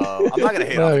fine. I'm not gonna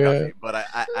hate on Okay. Tekashi, but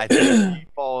I think he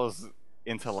falls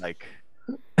into like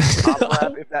pop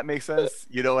rap, if that makes sense.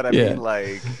 You know what I Yeah. mean?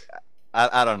 Like,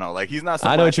 I don't know. Like, he's not.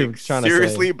 I know what somebody you're trying to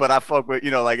seriously, say. but I fuck with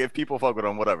like if people fuck with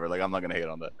him, whatever. Like, I'm not gonna hate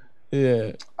on that.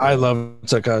 yeah, I love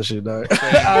Tekashi, dog.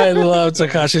 I love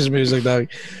Tekashi's music, dog.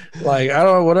 Like, I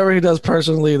don't know, whatever he does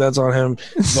personally, that's on him.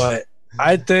 But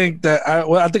I think that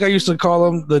I think I used to call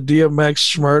him the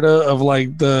DMX Shmurda of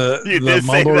like the did say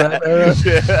mumble rap era.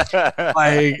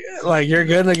 that. Like you're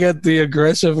gonna get the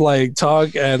aggressive like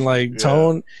talk and like Yeah.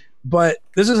 tone. But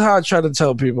this is how I try to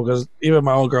tell people, because even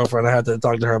my own girlfriend, I had to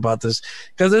talk to her about this,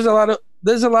 because there's a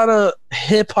lot of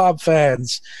hip hop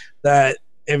fans that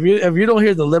if you don't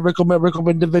hear the lyrical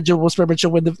individual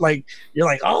spiritual like you're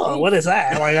like, oh, what is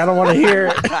that? Like, I don't want to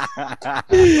hear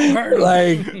it.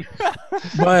 Like,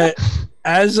 but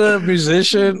as a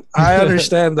musician, I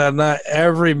understand that not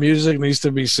every music needs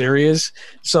to be serious.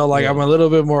 So like, I'm a little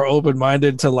bit more open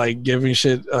minded to like giving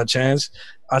shit a chance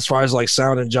as far as like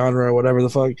sound and genre or whatever the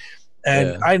fuck. And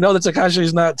Yeah. I know that Tekashi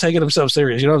is not taking himself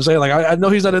serious. You know what I'm saying? Like, I know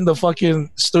he's not in the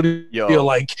fucking studio Yo.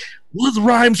 like, what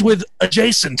rhymes with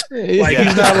adjacent? Like, Yeah.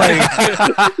 he's not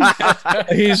like,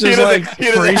 he's He just doesn't- like he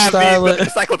doesn't have the freestyling.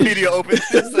 encyclopedia open.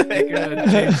 It's like- Yeah,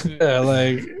 Jason. Yeah,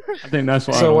 like, I think that's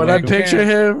why. so when I like him. picture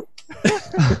him,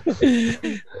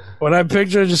 when I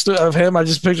picture just of him, I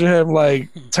just picture him like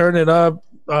turning up.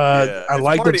 Yeah, I it's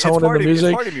like party- the it's tone party- of the music.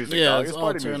 It's party music, Yeah, dog. it's It's all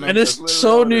party turn music. up. And That's it's literally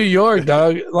so all it New is. York,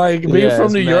 dog. Like being Yeah, from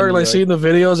it's New mad York, New like York. seeing the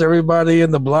videos, everybody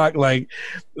in the block, like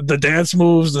the dance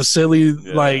moves, the silly,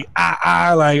 Yeah. like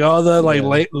like all the like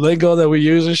Yeah. lingo that we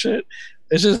use and shit.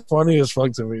 It's just funny as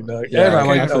fuck to me, dog. Yeah, and I okay,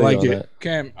 like I I feel like you on it. that.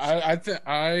 Cam, I think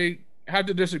I have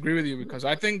to disagree with you, because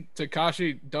I think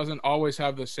Tekashi doesn't always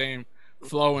have the same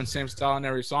flow and same style in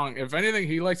every song. If anything,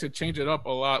 he likes to change it up a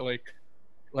lot. Like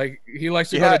he likes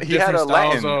to He go had to he had different a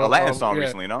styles Latin of song yeah.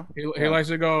 recently, no? He likes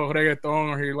to go reggaeton,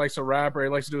 or he likes to rap, or he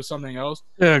likes to do something else.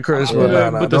 Yeah, Chris, Yeah, but Yeah,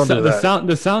 nah, but don't do the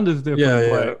that. sound is different. Yeah,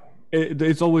 but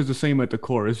it's always the same at the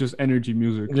core. It's just energy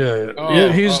music. Yeah, Oh,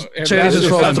 yeah. He's if changed that's his just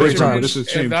flow sounds three different, but times. it's the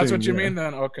same If that's what thing, you yeah. mean,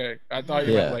 then okay. I thought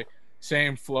you Yeah. meant like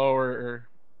same flow or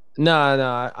No,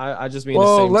 I just mean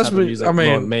Well, the same let's type of be- music. I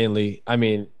mean- mainly. I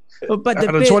mean, Out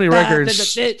of 20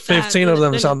 records, 15 of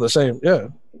them sound the same. Yeah.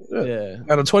 yeah.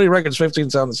 Out of 20 records, 15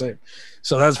 sound the same.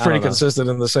 So that's I pretty don't know. consistent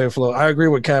in the same flow. I agree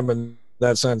with Cam in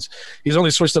that sense. He's only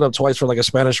switched it up twice for like a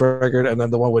Spanish record, and then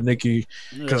the one with Nicki,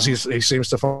 because he seems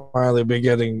to finally be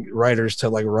getting writers to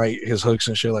like write his hooks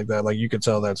and shit like that. Like, you could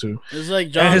tell that too. It's like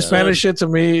John And his said. Spanish shit to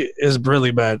me is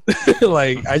really bad.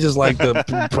 Like, I just like the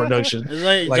production. It's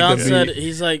like, like John the said. beat.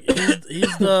 He's like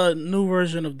he's the new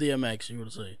version of DMX. You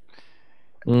would say.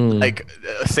 Mm. Like,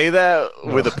 say that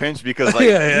with a pinch, because like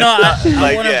Yeah, yeah. No, I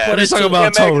Like, wouldn't yeah. put Let's it talk to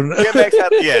about tone. DMX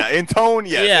had, in tone,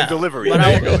 yes, Yeah, in delivery. but there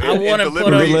I- you go. I In wouldn't put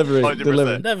Delivery, 100%.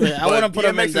 delivery. Definitely. I But wouldn't put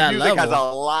him in DMX's that music has a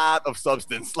level. lot of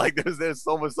substance. Like, there's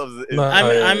so much substance. No,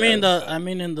 I yeah, mean yeah. I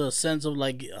mean in the sense of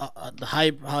like the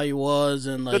hype, how he was,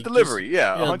 and like The delivery, just-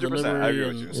 yeah, yeah, 100%. I agree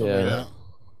with delivery you. and stuff Yeah. like that.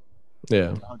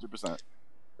 Yeah, 100%.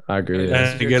 I agree with Yeah.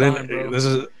 that. And your get time, in. bro. This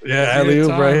is It's alley your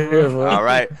oop right time, here, bro. bro. All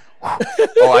right.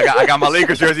 Oh, I got my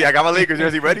Lakers jersey.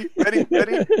 Ready?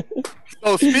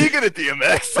 So speaking of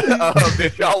DMX,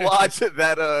 did y'all watch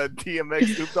that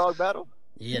DMX Snoop Dogg battle?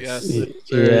 Yes. Yes,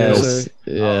 All right,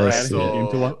 yes. so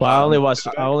Well, I only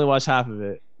watched half of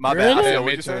it. my bad. Really? I said, Yeah, what'd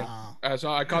me you say? too.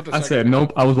 So I caught the I second said half.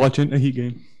 nope. I was watching a Heat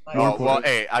game. Oh, well,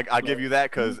 hey, I'll give you that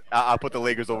because I put the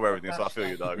Lakers over everything, so I feel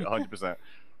you, dog, 100%.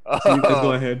 So you guys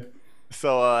go ahead.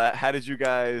 So, how did you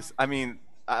guys? I mean,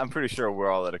 I'm pretty sure we're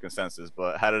all at a consensus,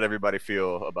 but how did everybody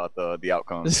feel about the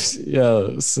outcome?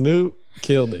 Yo, Snoop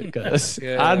killed it, cuz.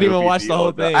 Yeah. I didn't even watch the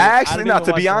whole thing. I actually, didn't not even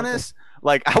to watch be the whole honest,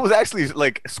 like I was actually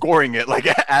like scoring it, like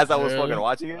as I was Really? fucking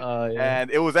watching it, thing. Yeah. and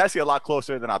it was actually a lot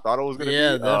closer than I thought it was gonna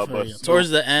Yeah, be. definitely. But Snoop- Towards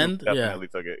the Snoop end, yeah. definitely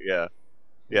took it. Yeah,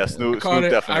 yeah. I Snoop caught it. I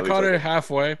definitely caught took it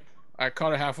halfway. I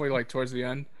caught it halfway, like towards the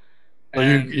end. Oh,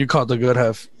 And- you caught the good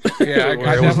half. Yeah, I Where it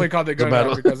was definitely caught the good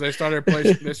battle. half because they started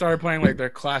playing like their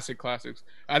classics.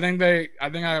 I think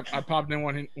I popped in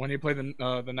when he played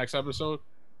the next episode.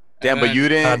 Damn, And but then- you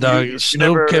didn't. Dog, you Snoop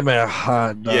never, came in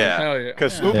hot. Dog. Yeah. Hell yeah.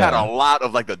 Because Yeah. Snoop had Yeah. a lot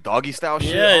of like the doggy style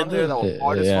shit Yeah, on there that was dude.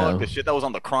 hard as Yeah. fuck. The shit that was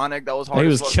on the Chronic that was hard. He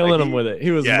as was fuck. killing Like, him with it.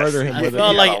 He was Yes. murdering him I with it.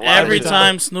 felt Yeah, like a lot of every time.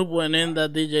 time Snoop went in,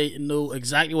 that DJ knew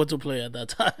exactly what to play at that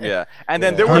time. Yeah, and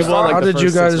then there He were won, songs. like, How the did you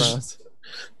first 6 guys- rounds.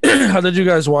 How did you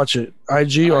guys watch it?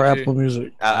 IG or IG. Apple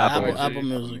Music? Apple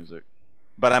Music.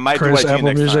 But I might Chris, do IG Apple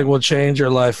next Music time. will change your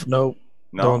life. Nope.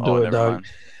 No? Don't do it, never dog. mind.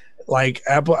 Like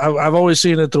Apple, I've always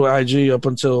seen it through IG up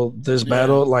until this Yeah.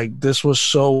 battle. Like this was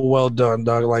so well done,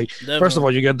 dog. Like first of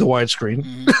all, you get the widescreen,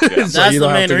 Mhm. so That's you the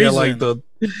don't have main to get like reason.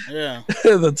 the Yeah.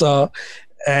 the top.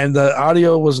 And the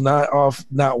audio was not off,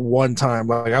 not one time.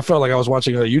 Like I felt like I was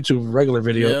watching a YouTube regular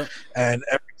video, Yeah. and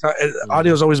every time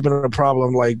audio's always been a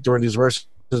problem. Like during these versus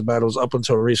battles up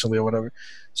until recently or whatever.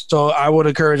 So I would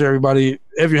encourage everybody,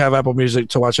 if you have Apple Music,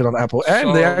 to watch it on Apple. And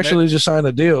So they actually just signed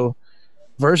a deal.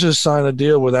 Versus signed a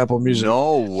deal with Apple Music.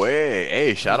 No way.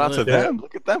 Hey, shout out to Yeah. them.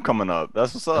 Look at them coming up.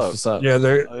 That's what's That's up. what's up. Yeah,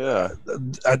 they're. Oh, yeah.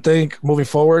 I think moving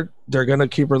forward, they're gonna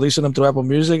keep releasing them through Apple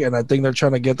Music, and I think they're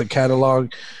trying to get the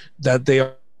catalog that they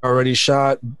already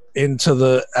shot into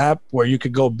the app where you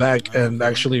could go back and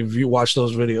actually watch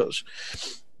those videos.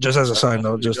 Just as a side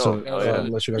note, just to Oh, yeah.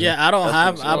 let you guys know. Yeah, I don't That's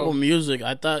have what's up. Apple Music.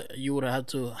 I thought you would have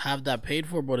to have that paid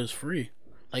for, but it's free.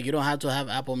 Like you don't have to have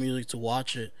Apple Music to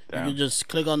watch it. Damn. You can just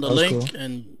click on the That's link cool.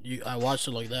 and I watched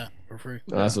it like that for free.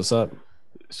 That's what's up.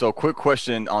 So, quick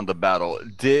question on the battle.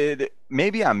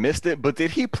 Maybe I missed it, but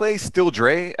did he play Still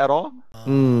Dre at all?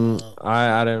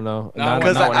 I don't know. Not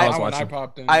Because when, when I I was when I watching.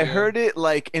 popped in. I yeah. heard it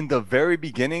like in the very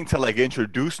beginning to like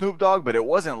introduce Snoop Dogg, but it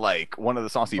wasn't like one of the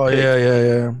songs he Oh picked.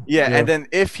 yeah. Yeah, and then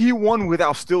if he won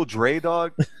without Still Dre,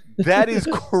 dog, that is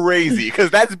crazy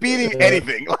because that's beating Yeah.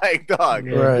 anything. Like, dog,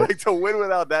 Right. like to win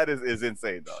without that is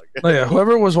insane, dog. No, yeah,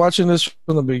 whoever was watching this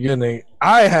from the beginning,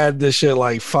 I had this shit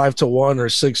like 5-1 or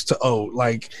 6-0.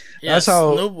 Like Yeah, that's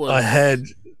how Snoop was- ahead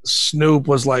Snoop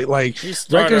was. Like He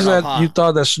started records off that hot. you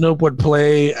thought that Snoop would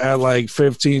play at like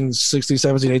 15, 16,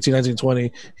 17, 18, 19,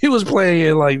 20. He was playing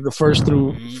in like the first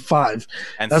through Mhm. 5.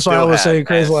 And That's why I still was has- saying,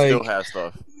 Chris, and like- still has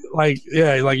stuff. Like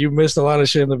yeah, like you missed a lot of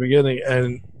shit in the beginning,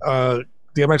 and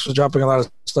DMX was dropping a lot of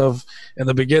stuff in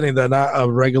the beginning that not a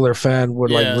regular fan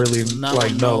would like really not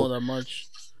like know. that much.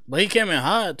 But he came in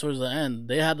hot towards the end.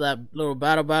 They had that little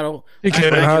battle. He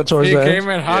came in hot towards He the came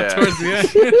end. in hot Yeah. towards the end.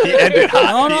 He ended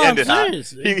hot. No, he I'm ended hot.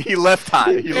 serious. He left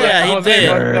hot. He Yeah, left he I was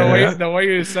saying, did. the way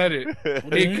you said it,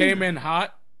 hot. he came in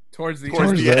hot towards the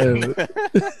Towards end. the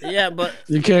the end. Yeah, but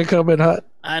You can't come in hot.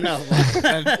 I know.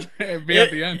 and be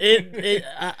at the end.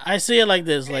 I see it like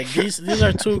this. Like these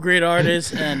are two great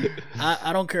artists, and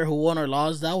I don't care who won or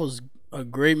lost. That was a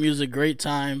great music, great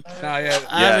time. Nah, yeah.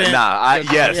 I Yeah,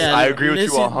 haven't- yes, Yeah, I agree with you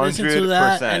listen 100%. to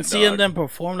that and seeing dog. them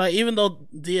perform, like even though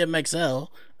DMXL,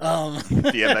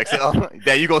 DMXL.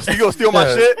 There you go steal my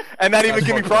Yeah. shit and not even That's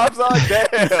give me fucked props on.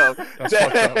 Damn, That's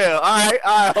fucked up. damn. All right,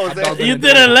 Jose. thought you been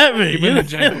didn't let me. You've been in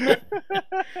jail.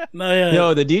 No, yeah.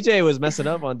 Yo, the DJ was messing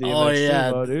up on DMX. Oh, yeah.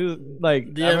 too, bro. Dude, like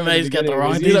I remember DMX the got the beginning,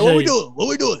 wrong he was like, "What we DJ. doing? What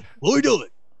we doing? What we doing?"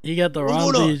 He got the What's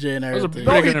wrong going on? DJ and That was a everything. pretty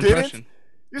No, good he didn't. impression.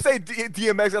 You say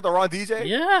DMX got the wrong DJ?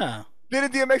 Yeah.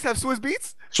 Didn't DMX have Swiss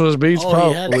Beats? So his beats Oh,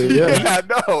 he had probably, to. yeah.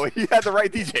 No, he had the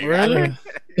right DJ. Really?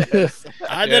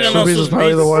 I didn't Yeah. know Swiss Beats was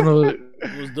probably the one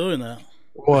who was doing that.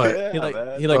 what? Yeah, He like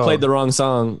man. he like Oh. played the wrong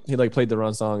song. He like played the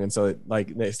wrong song, and so it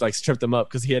like it's like tripped him up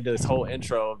because he had this whole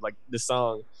intro of like this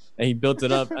song, and he built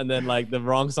it up, and then like the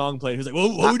wrong song played. He was like, "What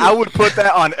we I doing?" would put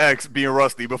that on X being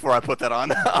rusty before I put that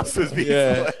on Swiss Beats.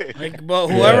 Yeah. Like, but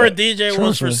whoever Yeah. DJ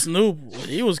was Trust for me. Snoop,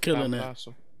 he was killing it.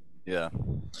 Awesome. Yeah.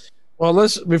 Well,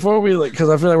 let's before we like because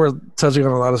I feel like we're touching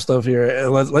on a lot of stuff here. And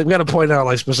let's like we got to point out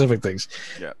like specific things.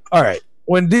 Yeah. All right.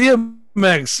 When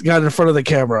DMX got in front of the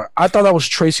camera, I thought that was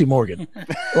Tracy Morgan.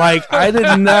 Like I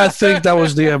did not think that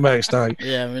was DMX, dog.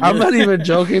 Yeah, I mean, I'm not even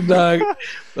joking, dog.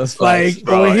 That's Like facts.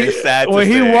 Bro, when he it's sad to when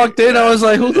he say. walked in, I Yeah. was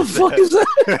like, "Who the fuck is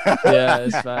that?" Yeah,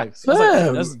 it's facts. I was like,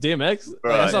 Fam. that's DMX.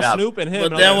 Bro, I saw nah. Snoop and him. But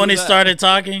and I was then like, when he "Who's that?" started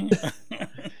talking,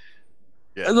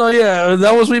 No, yeah,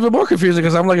 that was even more confusing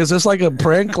because I'm like, is this like a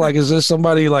prank? Like, is this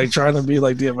somebody like trying to be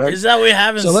like DMX? is that we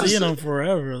haven't So let's- seen him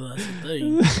forever? That's the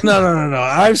thing. No.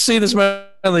 I've seen this man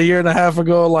a year and a half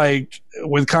ago, like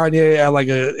with Kanye at like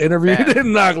an interview. Man, He did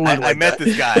not look I like met that.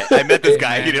 this guy. I met this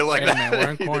guy. Hey, He didn't like hey, that. man, we're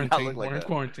in He did not quarantine. look like We're in that.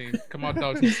 quarantine. Come out,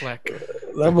 dogs, and slack.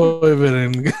 That boy been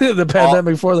in the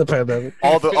pandemic for the pandemic.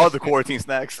 All the quarantine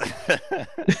snacks.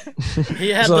 He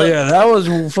had So the yeah, that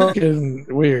was fucking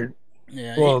weird.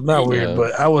 yeah, Well, not Yeah. weird,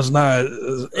 but I was not.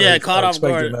 caught off expecting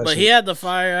guard. that But shit. he had the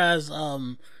fire as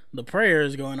the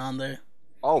prayers going on there.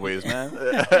 Always, man.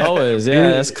 Always,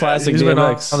 yeah, that's classic He's been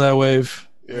on DMX. that wave.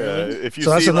 Yeah. If you So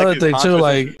that's see, another like, his thing too. concerts-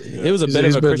 Like It was a bit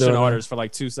he's of a been Christian doing that. orders for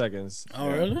like 2 seconds. Oh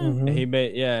really? Mhm. And he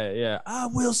made, yeah. I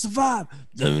will survive.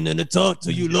 Living in the talk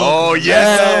till you love. Oh,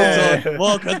 yes.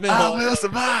 Walk has been I hard. will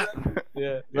survive. Yeah.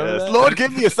 Yes. Remember that? Lord,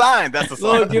 give me a sign. That's the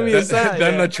song. Lord, give me a sign.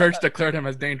 Then yeah. the church declared him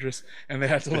as dangerous, and they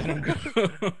had to let him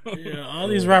go. Yeah, all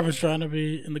these rappers trying to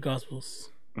be in the Gospels.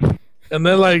 And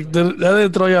then like that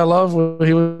didn't throw y'all off when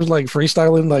he was like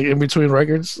freestyling like in between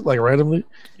records like randomly.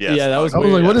 Yes, Yeah, that was I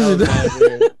was like, weird. what is he That was doing?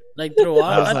 mad weird. Like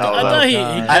throughout, I thought he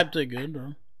God. kept it good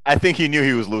though. I think he knew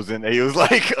he was losing. He was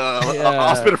like, I'll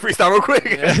Yeah. spit a freestyle real quick.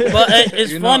 But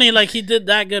it's You know- funny, like he did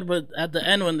that good, but at the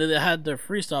end when they had their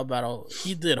freestyle battle,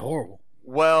 he did horrible.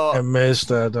 Well, I missed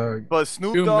that dog. but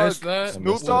Snoop You Dogg, missed that?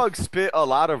 Snoop Dogg spit a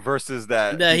lot of verses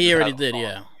that That he just already had did, on.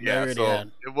 yeah. They Yeah, already so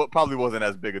had. it probably wasn't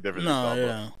as big a difference. as No, thought,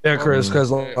 yeah. Yeah, Chris,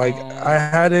 because Okay, like I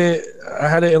had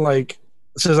it in like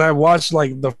since I watched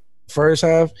like the first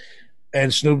half,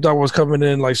 and Snoop Dogg was coming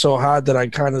in like so hot that I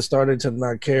kind of started to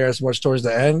not care as much towards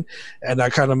the end, and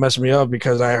that kind of messed me up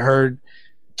because I heard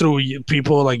through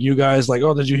people like you guys like,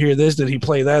 oh, did you hear this? Did he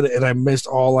play that? And I missed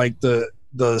all like the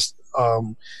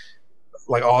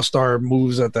like all-star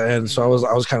moves at the end, so I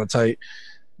was kind of tight,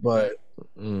 but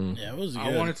Mm. Yeah, it was good.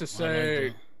 I wanted to say,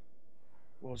 liked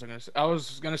what was I gonna say? I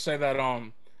was gonna say that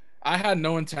I had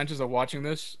no intentions of watching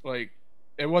this. Like,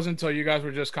 it wasn't until you guys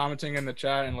were just commenting in the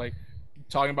chat and like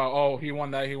talking about, oh, he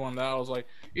won that. I was like,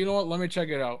 you know what? Let me check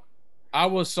it out. I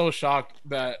was so shocked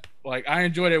that like I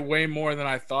enjoyed it way more than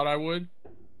I thought I would.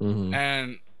 Mhm.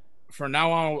 And for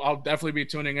now on, I'll definitely be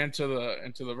tuning into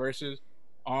the verses.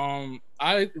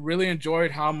 I really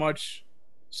enjoyed how much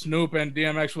Snoop and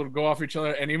DMX would go off each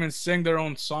other and even sing their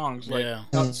own songs. Like, Yeah.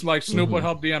 it's like Snoop would Mhm.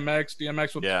 help DMX.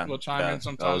 DMX would, Yeah, would chime that- in that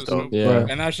sometimes. was with dope. Snoop. Yeah. Right.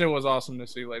 And that shit was awesome to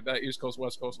see, like that East Coast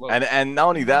West Coast love. And not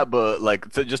only that, but like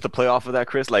just to play off of that,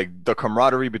 Chris, like the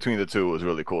camaraderie between the two was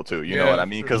really cool too. You know Yeah, what I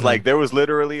mean? for Because sure. like there was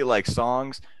literally like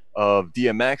songs of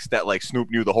DMX that like Snoop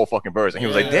knew the whole fucking verse, and he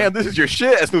was like, Yeah. "Damn, this is your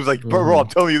shit." And Snoop's like, "Bro, I'm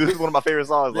telling you, this is one of my favorite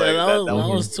songs." Yeah, Like that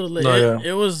was too late. No, yeah.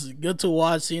 It was good to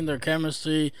watch, seeing their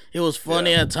chemistry. It was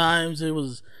funny at times. It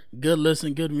was good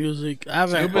listen, good music. I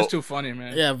haven't, Snoop is too funny,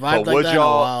 man. yeah, But vibed like would that in a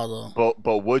y'all- while though.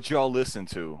 But would y'all listen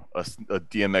to a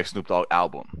DMX Snoop Dogg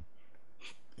album?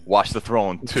 Watch the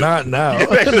Throne too. not now,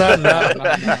 not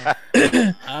now.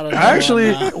 I don't know.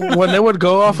 Actually, about that. when they would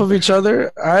go off of each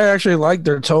other, I actually liked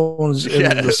their tones in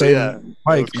Yeah, the same yeah.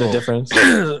 mic. The difference.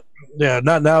 Yeah,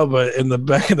 not now, but in the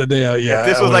back in the day, yeah. If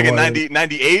this I was like in would've wanted-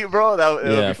 98, bro, that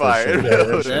would Yeah, be for fire. sure. It Yeah, would've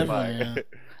been Definitely, fire. yeah.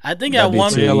 I think That'd at be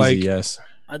one too Yeah, easy, like- yes.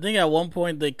 I think at one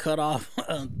point they cut off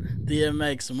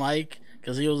DMX mic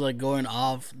because he was like going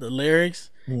off the lyrics.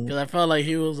 Because I felt like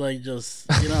he was like just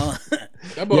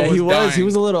That boy Yeah, he was. dying. He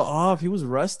was a little off. He was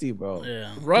rusty, bro.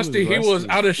 yeah. rusty. He was rusty.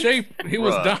 out of shape. He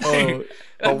was Bruh. dying.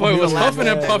 Oh, That boy he was was huffing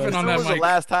and mad, puffing man. on When that was the mic.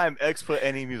 last time X put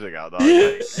any music out, dog?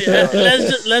 Yeah,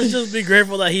 let's just be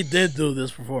grateful that he did do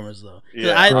this performance though. 'Cause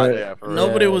Yeah, Right. yeah, for real.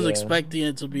 Nobody was Yeah. expecting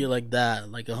it to be like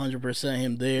that, like 100%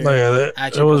 him there. No, yeah, it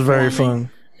actually was very performing.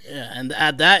 fun. Yeah, and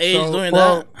at that age So, doing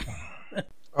well,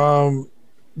 that,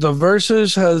 The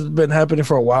verses has been happening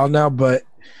for a while now, but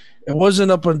it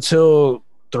wasn't up until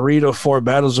 3 to 4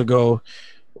 battles ago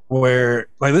where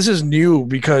like this is new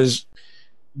because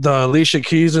the Alicia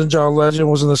Keys and John Legend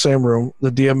was in the same room.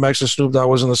 The DMX and Snoop Dogg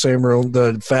was in the same room.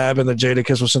 The Fab and the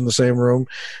Jadakiss was in the same room.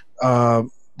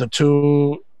 The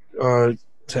two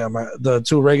the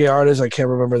two reggae artists, I can't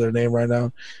remember their name right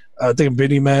now. I think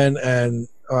Benny Man and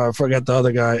I forgot the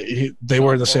other guy. They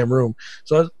were in the same room.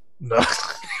 So no.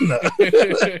 No.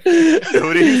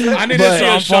 Who did he say? I need But- to see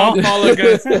a Sean Paul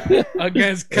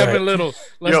against Kevin Right. Little.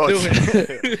 Let's Yo, do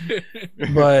it.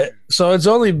 But so it's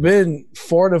only been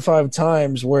 4 to 5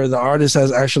 times where the artist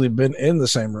has actually been in the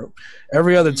same room.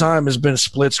 Every other time has been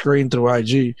split screen through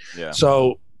IG. Yeah.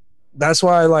 So that's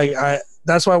why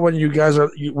that's why when you guys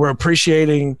were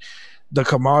appreciating the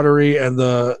camaraderie and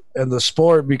the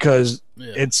sport because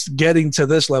yeah. it's getting to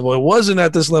this level. It wasn't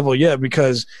at this level yet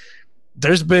because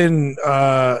there's been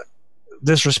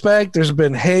disrespect, there's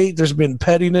been hate, there's been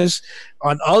pettiness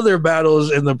on other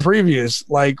battles in the previous.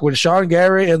 Like when Sean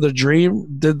Garrett and The Dream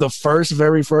did the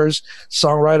very first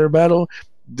songwriter battle,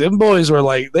 them boys were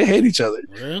like they hate each other.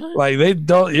 Really? Like they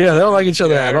don't like each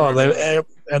other Yeah, at I all. remember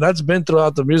And that's been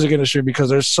throughout the music industry because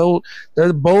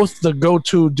they're both the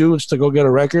go-to dudes to go get a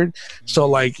record. So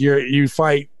like you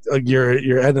fight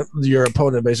your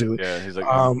opponent basically. Yeah, he's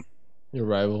like, Your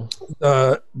rival.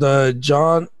 The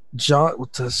John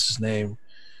what's his name?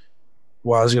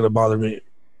 Wow, it's gonna bother me.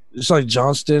 It's like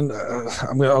Johnston.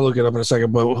 I'll look it up in a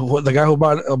second. But the guy who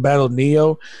battled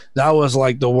Neo, that was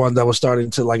like the one that was starting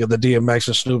to like the DMX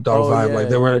and Snoop Dogg vibe. Like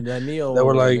they were that Neo they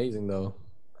were was like- amazing though.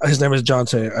 His name is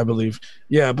Jonte, I believe.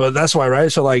 Yeah, but that's why,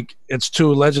 right? So like, it's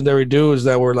two legendary dudes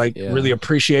that were like really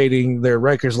appreciating their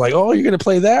records. Like, oh, you're gonna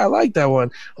play that? I like that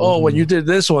one. Oh, when you did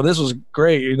this one, this was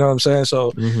great. You know what I'm saying?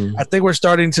 So I think we're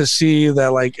starting to see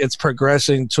that like it's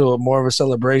progressing to a more of a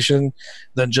celebration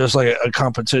than just like a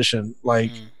competition,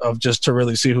 like of just to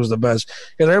really see who's the best.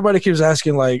 Because everybody keeps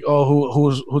asking like, oh,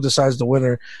 who decides the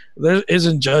winner? There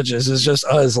isn't judges. It's just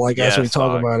us. Like as we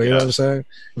talk about it. You know what I'm saying?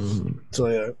 So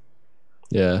yeah.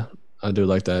 Yeah, I do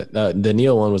like that. The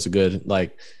Neil one was a good,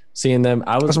 like, seeing them.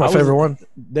 That's my favorite one.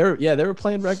 They were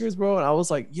playing records, bro, and I was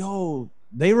like, yo,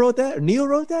 they wrote that? Neil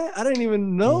wrote that? I didn't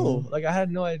even know. Like, I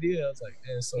had no idea. I was like,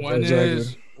 man, so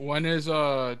when is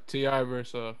T.I.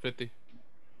 versus 50?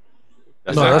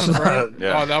 That's not.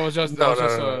 Yeah. Oh, that was just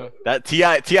that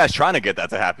T.I.'s trying to get that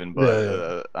to happen,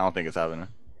 but I don't think it's happening.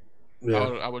 Yeah.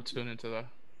 I would tune into that.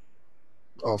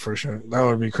 Oh, for sure. That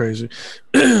would be crazy.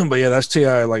 But yeah, that's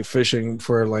T.I. like fishing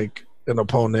for like an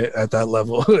opponent at that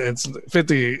level. It's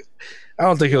 50. I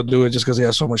don't think he'll do it just because he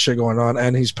has so much shit going on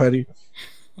and he's petty.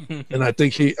 And I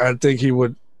think he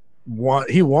would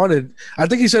wanted. I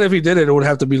think he said if he did it, it would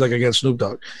have to be like against Snoop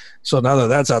Dogg. So now that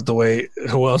that's out the way,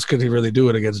 who else could he really do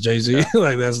it against? Jay-Z? Yeah.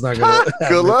 Like that's not gonna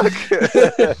Good luck.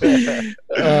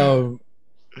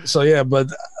 So yeah,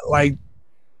 but like.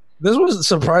 This was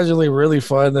surprisingly really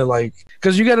fun and like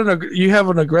because you have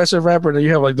an aggressive rapper and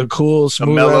you have like the cool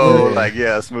smooth mellow rapper.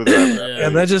 like smooth rapper.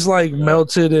 And that just like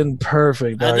melted in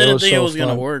perfect. Dog. I didn't think it was fun.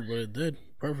 gonna work, but it did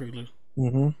perfectly.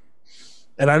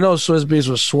 And I know Swizz Beatz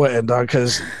was sweating, dog,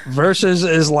 because Versus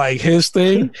is like his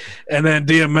thing, and then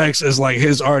DMX is like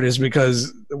his artist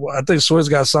because I think Swizz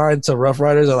got signed to Rough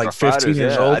Riders at like 15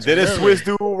 years old. Didn't Swizz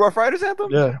do Rough Riders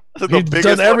anthem? Yeah. He's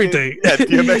done everything.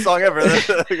 DMX song ever.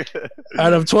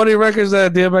 Out of 20 records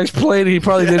that DMX played, he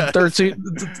probably did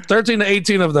 13 to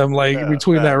 18 of them, like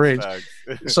between that range.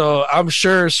 So I'm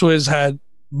sure Swizz had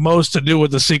most to do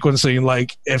with the sequencing.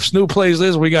 Like if Snoop plays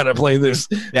this, we gotta play this.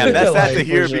 Yeah, that's sad to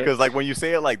hear because like when you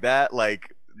say it like that,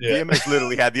 like DMX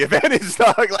literally had the advantage,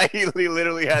 dog. Like he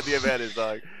literally had the advantage,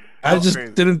 dog. I just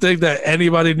didn't think that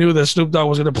anybody knew that Snoop Dogg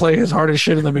was gonna play his hardest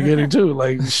shit in the beginning too.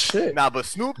 Like shit. Nah, but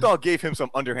Snoop Dogg gave him some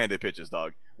underhanded pitches,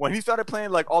 dog. When he started playing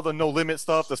like all the No Limit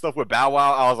stuff, the stuff with Bow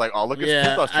Wow, I was like, oh, look at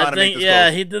Snoop Dogg trying to make this. Yeah,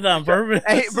 he did that on purpose.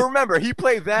 But remember, he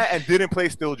played that and didn't play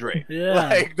Still Dre. Yeah,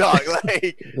 like dog,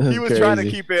 like he was trying to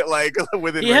keep it like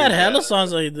within. He had hella songs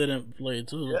that he didn't play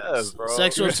too. Yes, bro.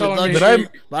 Sexual Seduction.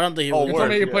 But I don't think he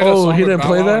was. He didn't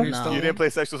play that. No. You didn't play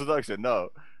Sexual Seduction, no.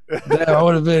 Damn, I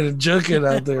would have been junking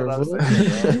out there.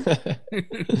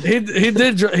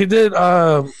 he did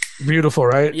Beautiful,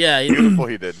 right? Yeah, Beautiful.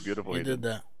 He did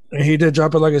that. He did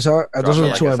Drop It Like It's Hot. Those are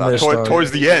the two I missed.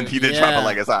 Towards the end, he did Drop It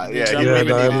Like It's Hot. Yeah,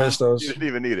 I missed those. You didn't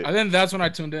even need it. I think that's when I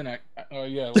tuned in. Like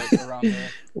around there.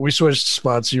 We switched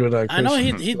spots, you and I. Chris. I know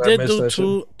he did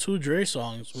do two Dre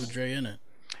songs with Dre in it.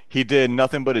 He did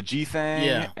Nothing But a G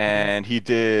Thing, and he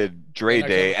did Dre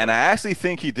Day, and I actually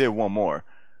think he did one more.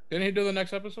 Didn't he do the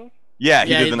next episode? Yeah,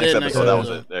 he did the next episode. That was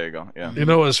it. There you go. Yeah. You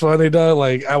know what's funny though?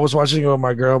 Like I was watching it with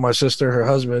my girl, my sister, her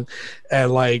husband,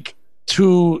 and like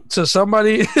to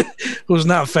somebody who's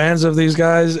not fans of these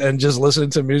guys and just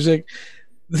listening to music,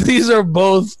 these are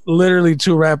both literally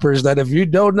two rappers that if you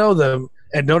don't know them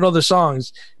and don't know the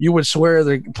songs, you would swear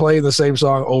they're playing the same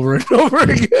song over and over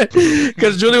again.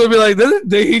 Because Julie would be like,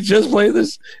 did he just play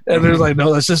this? And they're like,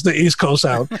 no, that's just the East Coast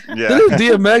sound. Yeah. Didn't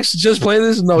DMX just play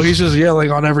this? No, he's just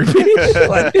yelling on every beat.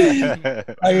 Like,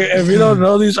 if you don't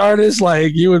know these artists,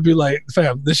 like you would be like,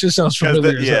 fam, this just sounds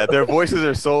familiar. Their voices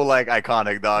are so like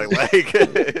iconic, dog. Like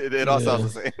it all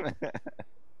sounds the same.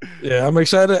 Yeah, I'm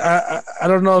excited. I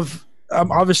don't know if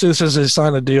obviously this is a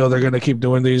sign a deal. They're gonna keep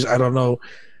doing these. I don't know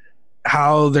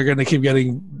how they're going to keep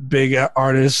getting big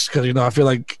artists because I feel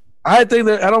like I think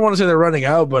that I don't want to say they're running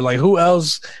out, but like who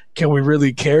else can we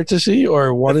really care to see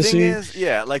or want to see?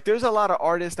 Like there's a lot of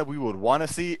artists that we would want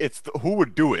to see. It's who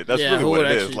would do it. That's really what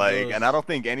it is. Like, and I don't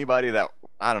think anybody that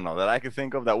I can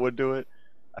think of that would do it.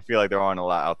 I feel like there aren't a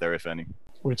lot out there, if any.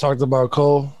 We talked about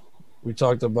Cole. We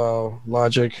talked about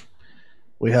Logic.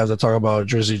 We have to talk about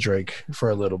Drizzy Drake for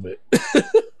a little bit.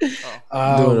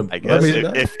 I guess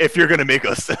if you're gonna make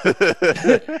us.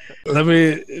 Let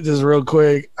me just real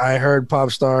quick. I heard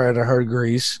Popstar and I heard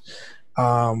Grease.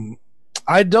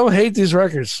 I don't hate these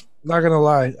records. Not gonna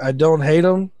lie, I don't hate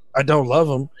them. I don't love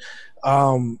them.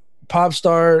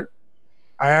 Popstar,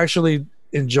 I actually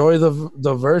enjoy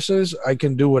the verses. I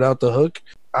can do without the hook.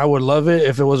 I would love it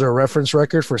if it was a reference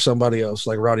record for somebody else,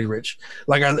 like Roddy Ricch.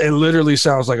 Like it literally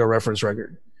sounds like a reference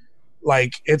record.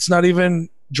 Like it's not even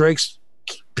Drake's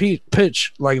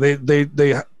pitch. Like they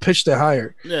pitched it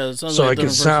higher, yeah, it sounds so like it can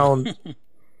sound.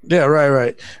 Yeah,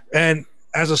 right. And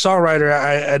as a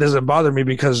songwriter, it doesn't bother me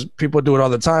because people do it all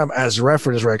the time as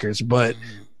reference records, but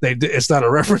it's not a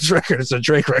reference record; it's a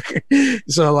Drake record.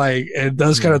 So like, it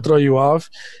does kind of throw you off.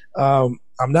 I'm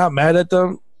not mad at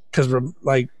them because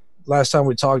like last time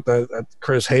we talked,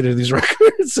 Chris hated these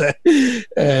records,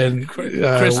 and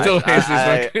Chris still hates these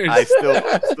records. I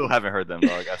still haven't heard them,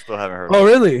 dog. I still haven't heard. Oh, them.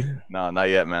 really? No, not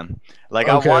yet, man. Like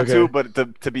Okay, I want okay. to,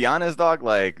 but to be honest, dog,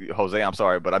 like Jose, I'm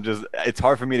sorry, but it's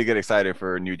hard for me to get excited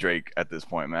for new Drake at this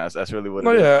point, man. That's really what.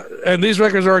 Oh it is. yeah, and these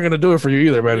records aren't going to do it for you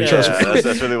either, man. Yeah. Trust me.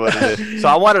 That's really what it is. So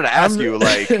I wanted to ask you,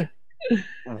 like,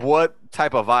 what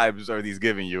type of vibes are these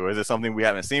giving you? Is it something we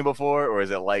haven't seen before, or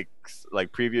is it like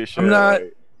previous shit? I'm not.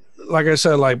 Like I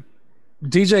said, like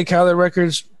DJ Khaled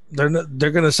records, they're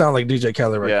gonna sound like DJ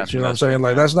Khaled records. Yeah, you know what I'm that's saying? true,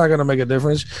 Like yeah. that's not gonna make a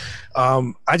difference.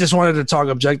 I just wanted to talk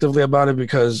objectively about it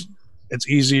because it's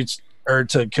easier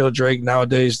to kill Drake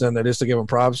nowadays than it is to give him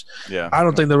props. Yeah. I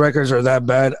don't think the records are that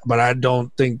bad, but I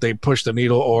don't think they push the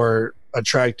needle or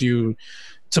attract you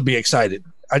to be excited.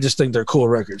 I just think they're cool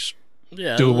records.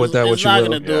 Yeah, Do with that what it's you not will.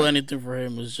 gonna do Yeah. anything for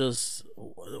him. It's just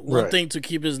one Right. thing to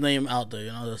keep his name out there.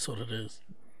 You know, that's what it is.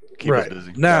 Keep us Right.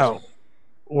 busy. Now,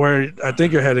 where I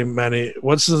think you're heading, Manny.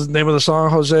 What's the name of the song,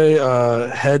 Jose?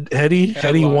 Heady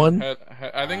Headline. One.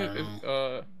 I think it's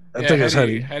I think it's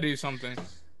Heady. Heady something.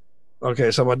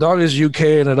 Okay, so my dog is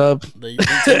UKing it up. The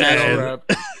Drill international.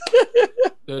 rap.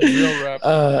 The drill rap.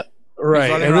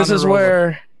 Right, running and this around is the rover.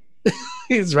 where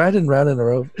he's riding around in a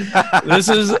rope. This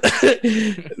is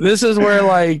this is where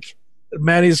like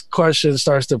Manny's question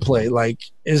starts to play. Like,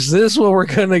 is this what we're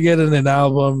gonna get in an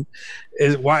album?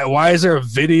 Is why is there a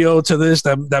video to this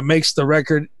that makes the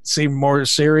record seem more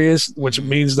serious, which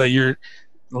means that you're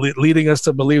leading us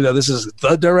to believe that this is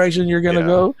the direction you're gonna Yeah.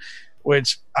 go,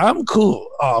 which I'm cool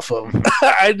off of.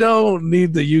 I don't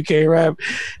need the UK rap.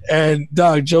 And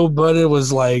dog, Joe Budden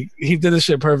was like, he did this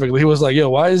shit perfectly. He was like, yo,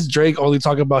 why is Drake only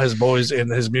talking about his boys in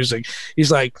his music?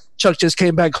 He's like, Chuck just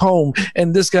came back home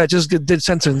and this guy just did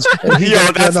sentence. And he Yo,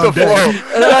 got that's gunned the on flow. deck.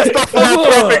 That's the flow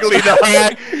perfectly,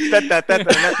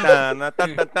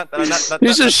 dog.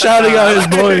 He's just shouting out his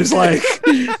boys like,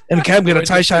 and Cam got a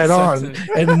tie shirt on,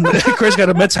 and Chris got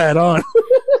a Mets hat on.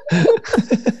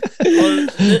 Well,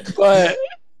 But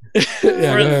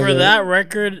for that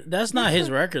record, that's not his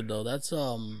record though. That's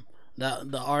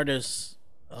that the artist,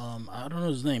 I don't know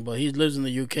his name, but he lives in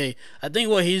the UK. I think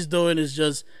what he's doing is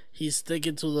just he's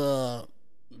sticking to the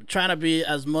trying to be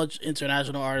as much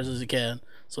international artist as he can.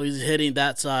 So he's hitting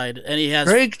that side, and he has.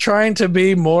 Drake trying to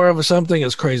be more of something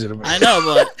is crazy to me. I know,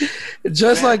 but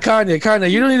Just like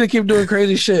Kanye, you don't need to keep doing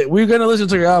crazy shit. We're gonna listen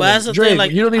to your album. that's the Drake, thing,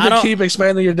 like, you don't need I to don't- keep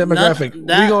expanding your demographic.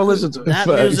 We're gonna listen to it. that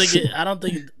Facts. music. I don't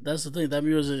think that's the thing. That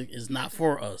music is not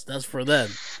for us. That's for them.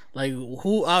 Like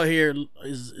who out here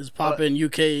is popping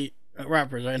UK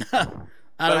rappers right now?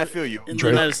 But I feel you. in the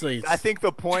Drake. United States. I think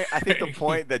the point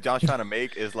that John's trying to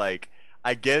make is like,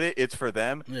 I get it, it's for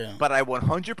them, Yeah. but I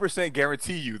 100%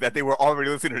 guarantee you that they were already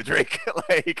listening to Drake.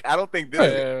 Like, I don't think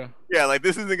this, Yeah. like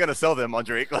this isn't gonna sell them on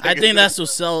Drake. Like, I think that's to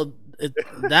sell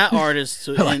that artist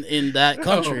to in that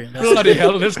country. That's Oh, Bloody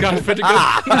hell, this guy's pretty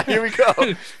good. here we go.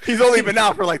 He's only been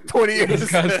out for like 20 years.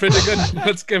 This guy's pretty good.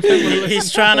 Let's give him a listen.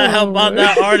 he's trying to help out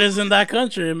that artist in that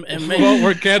country and make. Well,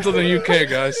 we're canceled in UK,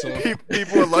 guys. So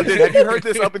People in London, have you heard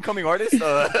this up and coming artist?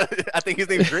 I think his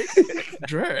name's Drake.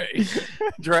 Dre.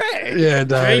 Dre. Yeah,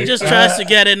 dog. He just tries to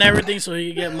get in everything so he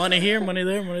can get money here, money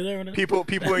there, money there. Money there.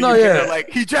 People in No, UK yeah. are like,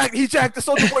 he jacked the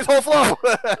Soulja Boy's whole flow.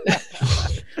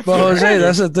 But Jose,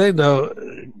 that's the thing though.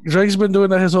 Drake's been doing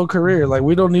that his whole career. Like,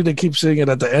 we don't need to keep seeing it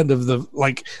at the end of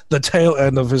the tail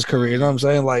end of his career. You know what I'm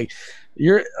saying? Like,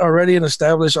 you're already an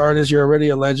established artist. You're already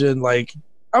a legend. Like,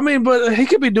 I mean, but he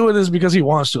could be doing this because he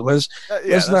wants to. Let's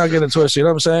not get it twisted. You know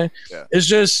what I'm saying? Yeah. It's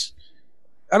just,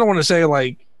 I don't want to say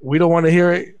like we don't want to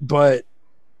hear it, but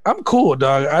I'm cool,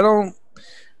 dog.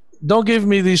 Don't give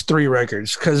me these 3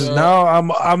 records because now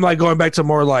I'm like going back to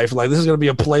more life. Like, this is gonna be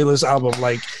a playlist album,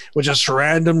 like with just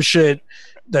random shit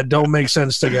that don't make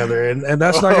sense together, and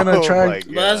that's not gonna attract.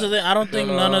 But that's the thing. I don't think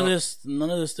But, none of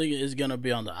this thing is gonna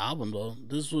be on the album though.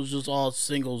 This was just all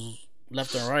singles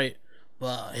left and right.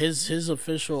 But his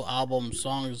official album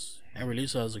songs and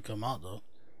release hasn't come out though.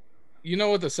 You know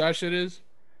what the sad shit is?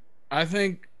 I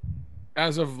think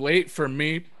as of late, for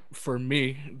me,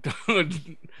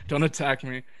 don't attack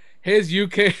me. His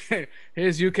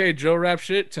UK drill rap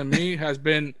shit to me has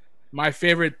been my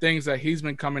favorite things that he's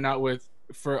been coming out with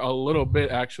for a little bit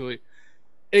actually.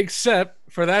 Except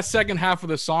for that second half of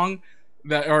the song,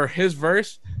 that or his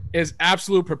verse is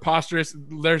absolute preposterous.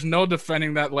 There's no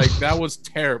defending that. Like that was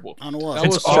terrible. On what? That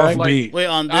It's was so, like, offbeat. Wait,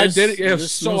 on this? I did it on was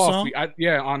this so new song? offbeat.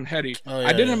 Yeah, on Hetty. Oh, yeah,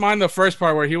 I didn't yeah. mind the first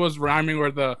part where he was rhyming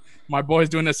with the my boy's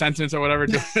doing a sentence or whatever,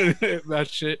 doing that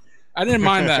shit. I didn't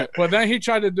mind that, but then he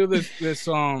tried to do this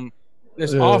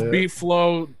offbeat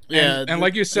flow. Yeah, and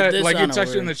like you it said, did like you sound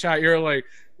texted in weird. the chat, you're like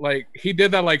he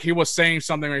did that like he was saying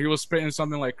something or he was spitting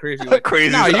something like crazy. Like,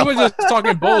 Crazy No, stuff. you was just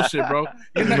talking bullshit, bro.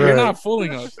 You're Right. not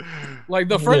fooling us. Like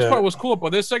the first Yeah. part was cool,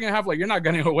 but this second half, like you're not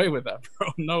getting away with that, bro.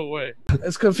 No way.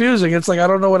 It's confusing. It's like I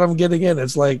don't know what I'm getting in.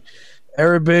 It's like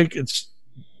Arabic, it's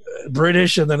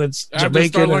British, and then it's I have to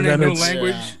start Jamaican, and learning then new it's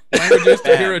languages to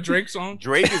Damn. hear a Drake song.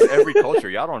 Drake is every culture.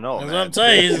 Y'all don't know, That's man. what I'm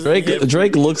telling you. he's-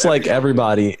 Drake looks like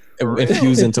everybody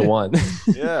infused into one.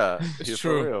 Yeah, It's he's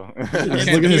true. for real.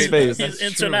 Just look at his face. He's That's true.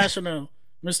 international.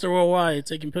 Mr. Worldwide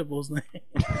taking Pitbull's name.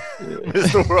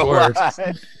 Mr.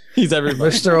 Worldwide. He's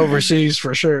everybody. Mr. Overseas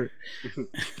for sure.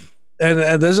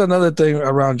 And there's another thing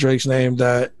around Drake's name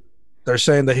that they're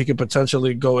saying that he could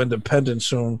potentially go independent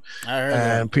soon, I heard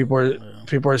and that.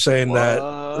 people are saying that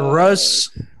What? Russ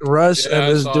Yeah, and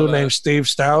I this saw dude that. named Steve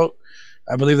Stout.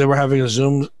 I believe they were having a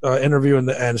Zoom interview,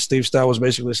 and Steve Stout was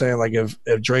basically saying like if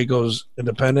Drake goes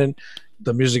independent,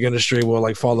 the music industry will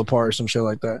like fall apart or some shit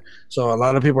like that. So a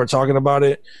lot of people are talking about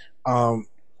it.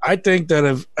 I think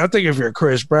if you're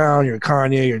Chris Brown, you're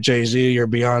Kanye, you're Jay-Z, you're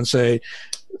Beyonce,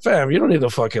 fam, you don't need a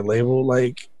fucking label.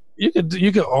 Like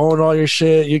you could own all your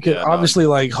shit. You could Yeah, no. obviously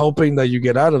like hoping that you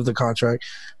get out of the contract,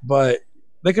 but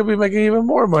they could be making even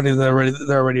more money than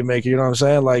they're already making. You know what I'm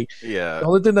saying? Like Yeah. the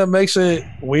only thing that makes it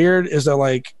weird is that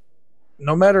like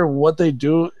no matter what they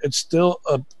do, it's still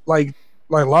a like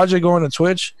Logic going to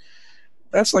Twitch.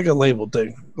 That's like a label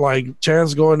thing. Like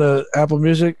Chance going to Apple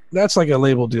Music, that's like a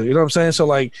label deal. You know what I'm saying? So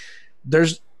like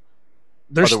there's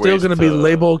Other still ways going to be to-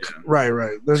 label yeah.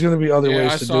 right. There's going to be other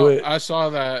ways to do it. I saw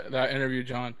that interview,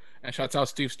 John, and shouts out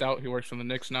Steve Stout. He works for the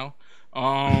Knicks now.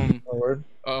 What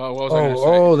was I gonna say?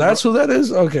 Oh, that's who that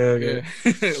is. Okay.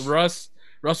 Yeah. Russ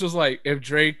was like, if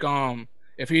Drake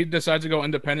if he decides to go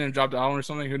independent and drop the album or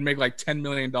something, he'd make like $10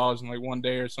 million in like one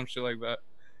day or some shit like that.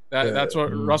 That's what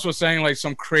Russ was saying, like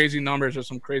some crazy numbers or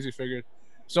some crazy figures.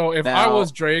 So if I Now-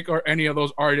 was Drake or any of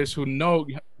those artists who know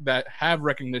that have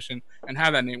recognition and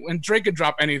have that name, and Drake could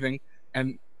drop anything,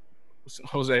 and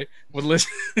Jose would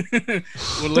listen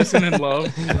and love.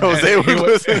 Jose and would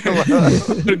listen and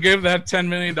love. would give that $10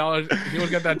 million. He would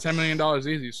get that $10 million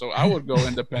easy. So I would go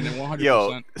independent 100%.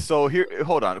 Yo, so here,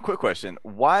 hold on. Quick question.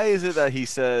 Why is it that he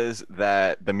says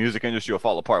that the music industry will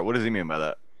fall apart? What does he mean by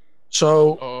that?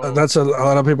 So Oh. that's a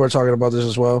lot of people are talking about this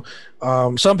as well.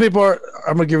 Some people are.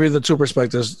 I'm gonna give you the two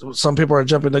perspectives. Some people are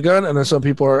jumping the gun, and then some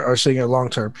people are seeing it long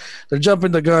term. They're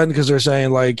jumping the gun because they're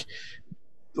saying like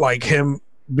him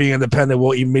being independent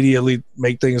will immediately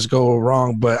make things go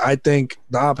wrong. But I think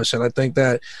the opposite. I think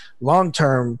that long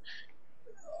term,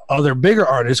 other bigger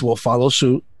artists will follow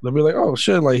suit. They'll be like, oh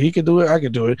shit, like he could do it, I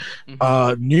could do it.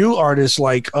 Mhm. New artists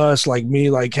like us, like me,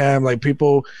 like Cam, like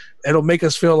people, it'll make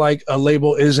us feel like a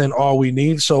label isn't all we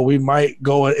need. So we might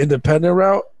go an independent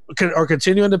route or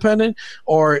continue independent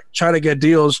or try to get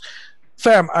deals.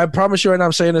 Fam, I promise you right now,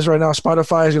 I'm saying this right now,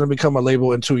 Spotify is going to become a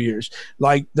label in 2 years.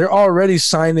 Like they're already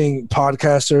signing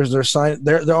podcasters.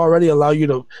 They're already allow you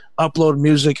to upload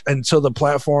music into the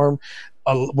platform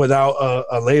without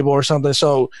a label or something.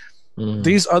 So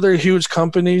these other huge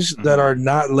companies that are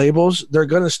not labels, they're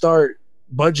going to start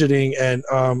budgeting and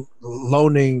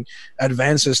loaning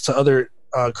advances to other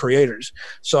creators.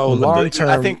 So long term,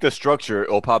 I think the structure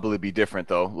will probably be different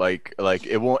though. Like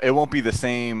it won't be the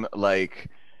same like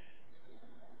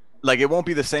it won't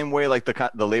be the same way like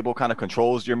the label kind of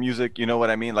controls your music. You know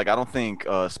what I mean? Like I don't think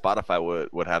Spotify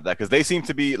would have that because they seem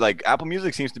to be like Apple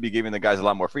Music seems to be giving the guys a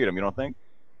lot more freedom. You don't think?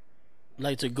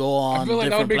 Like to go on I feel like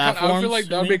that would different be. platforms. I feel like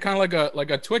that would you be mean? kind of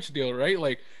like a Twitch deal, right?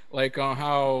 Like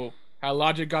how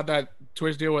Logic got that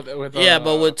Twitch deal with Yeah,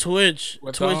 but with Twitch,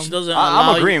 with, Twitch doesn't I'm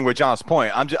allow agreeing with John's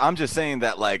point. I'm just saying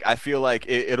that like I feel like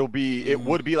it would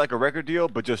be like a record deal,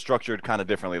 but just structured kind of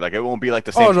differently. Like it won't be like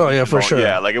the same. Oh, no, yeah, for traditional- sure.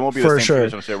 Yeah, like it won't be For the same sure.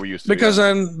 traditional shit we're used to. because yeah.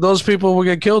 then those people will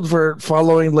get killed for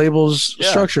following labels Yeah.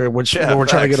 structure, which Yeah, we're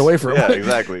trying to get facts. away from. Yeah,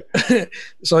 exactly.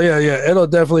 So yeah, it'll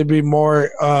definitely be more.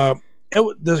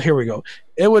 Here we go.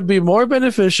 It would be more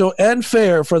beneficial and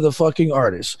fair for the fucking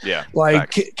artists. Yeah.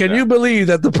 Like, facts. can Yeah. you believe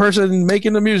that the person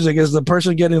making the music is the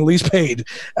person getting least paid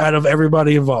out of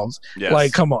everybody involved? Yes.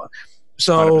 Like, come on.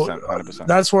 So 100%.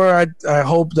 that's where I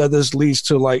hope that this leads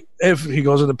to, like, if he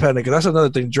goes independent, because that's another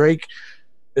thing. Drake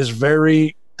is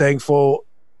very thankful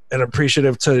and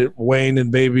appreciative to Wayne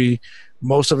and Baby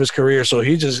most of his career. So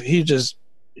he just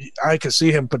I could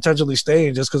see him potentially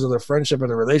staying just because of the friendship and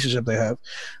the relationship they have.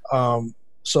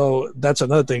 So that's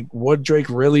another thing. Would Drake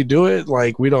really do it?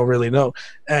 Like, we don't really know.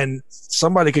 And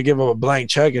somebody could give him a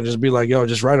blank check and just be like, yo,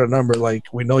 just write a number. Like,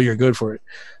 we know you're good for it.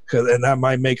 And that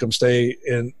might make him stay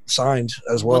in signed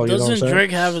as well. But you know what I'm doesn't saying?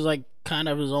 Drake have his like kind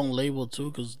of his own label too?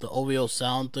 Because the OVO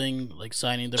Sound thing, like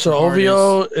signing different So artists.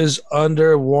 OVO is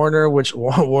under Warner, which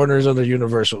Warner is under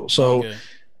Universal. So, Okay.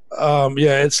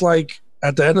 yeah, it's like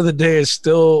at the end of the day, it's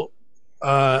still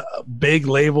a big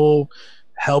label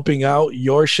helping out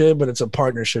your shit, but it's a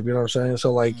partnership. You know what I'm saying?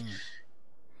 So like,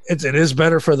 it is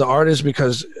better for the artist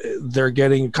because they're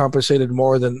getting compensated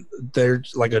more than they're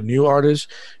like a new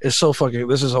artist. It's so fucking.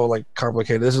 This is all like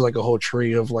complicated. This is like a whole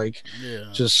tree of like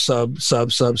just sub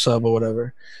or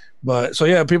whatever. But so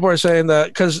yeah, people are saying that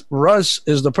because Russ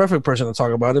is the perfect person to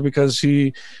talk about it because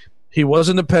he was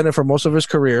independent for most of his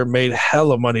career, made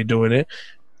hella money doing it,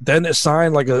 then it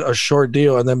signed like a short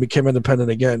deal and then became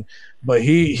independent again. But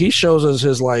he shows us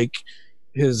his like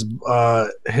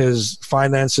his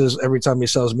finances every time he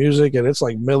sells music, and it's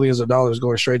like millions of dollars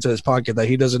going straight to his pocket that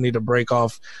he doesn't need to break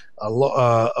off a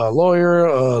lawyer,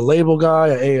 a label guy,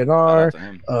 an A&R,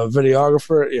 a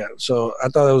videographer. Yeah, so I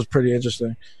thought that was pretty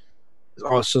interesting.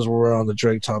 Since we're on the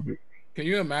Drake topic, can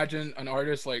you imagine an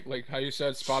artist like how you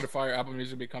said Spotify or Apple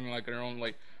Music becoming like their own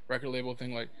like record label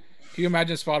thing? Like, can you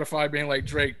imagine Spotify being like,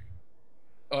 Drake,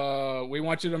 we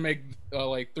want you to make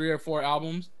like 3 or 4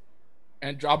 albums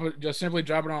and simply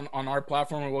drop it on our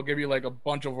platform, and we'll give you like a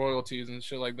bunch of royalties and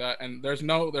shit like that. And there's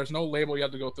no label you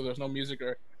have to go through. There's no music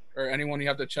or anyone you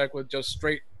have to check with. Just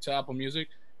straight to Apple Music.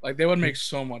 Like, they would make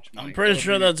so much money. I'm pretty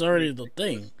sure that's already the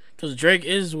thing because Drake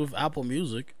is with Apple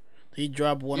Music. He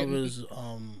dropped one of his.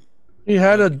 He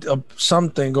had a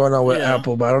something going on with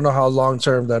Apple, but I don't know how long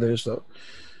term that is though.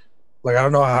 Like, I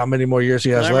don't know how many more years he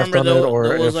has left on it, or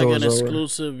there was if like it was an over.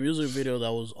 exclusive music video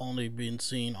that was only being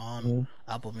seen on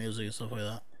Apple Music and stuff like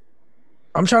that.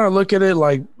 I'm trying to look at it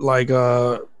like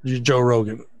Joe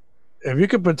Rogan. If you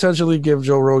could potentially give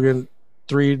Joe Rogan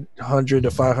 $300 to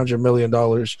 $500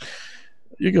 million,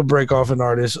 you could break off an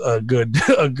artist a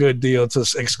good deal to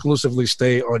exclusively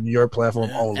stay on your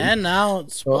platform only. And now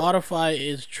Spotify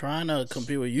is trying to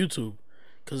compete with YouTube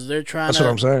because they're trying. That's what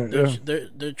I'm saying.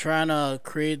 They're trying to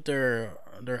create their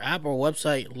app or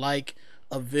website like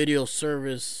a video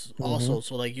service also.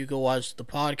 So like you can watch the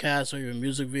podcast or your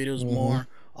music videos more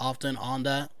often on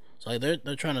that. So like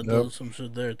they're trying to do some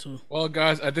shit there too. Well,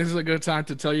 guys, I think this is a good time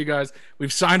to tell you guys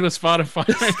we've signed with Spotify.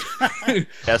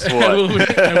 Guess what?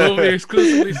 we'll be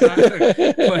exclusively signed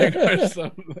playing our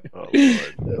stuff.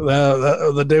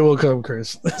 The day will come,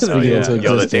 Chris. So,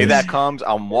 the day that comes,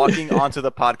 I'm walking onto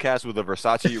the podcast with a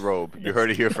Versace robe. You heard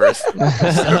it here first. A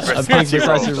pink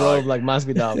Versace robe like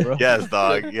Masvidal, bro. Yes,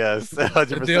 dog. Yes, 100%.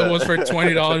 The deal was for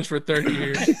 $20 for 30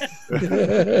 years.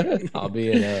 I'll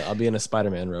be in a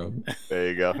Spider-Man robe. There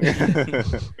you go.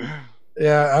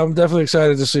 Yeah, I'm definitely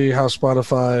excited to see how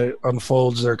Spotify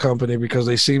unfolds their company because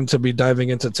they seem to be diving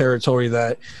into territory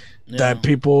that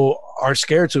people are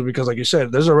scared to because, like you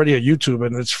said, there's already a YouTube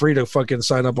and it's free to fucking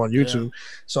sign up on YouTube. Yeah.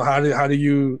 So how do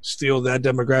you steal that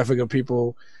demographic of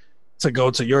people to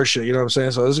go to your shit? You know what I'm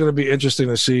saying? So it's going to be interesting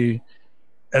to see.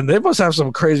 And they must have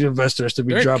some crazy investors to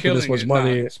be dropping this much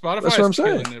money. Spotify That's what I'm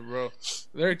killing saying. it, bro.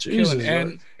 They're killing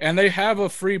it. And they have a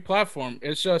free platform.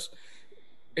 It's just,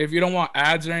 if you don't want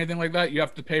ads or anything like that, you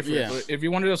have to pay for it. But if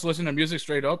you want to just listen to music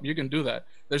straight up, you can do that.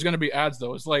 There's going to be ads,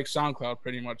 though. It's like SoundCloud,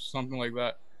 pretty much, something like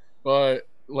that. But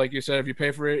like you said, if you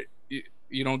pay for it,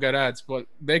 you don't get ads. But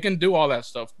they can do all that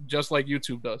stuff, just like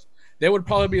YouTube does. They would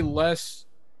probably be less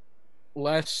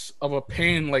of a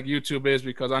pain like YouTube is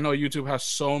because I know YouTube has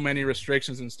so many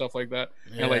restrictions and stuff like that.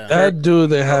 Yeah. And like that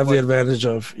they have the advantage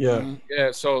of. Yeah.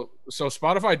 Yeah. So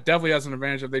Spotify definitely has an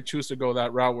advantage if they choose to go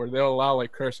that route where they'll allow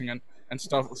like cursing and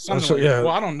stuff. Well,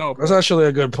 I don't know. Bro. That's actually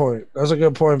a good point. That's a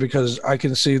good point because I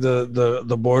can see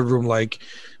the boardroom like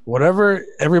whatever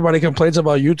everybody complains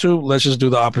about YouTube, let's just do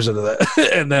the opposite of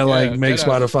that and then like make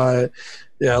Spotify.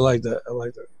 Yeah, I like that.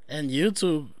 And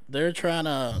YouTube, they're trying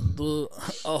to do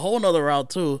a whole nother route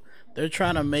too. They're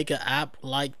trying to make an app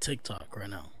like TikTok right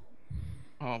now.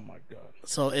 Oh my god.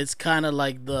 So it's kind of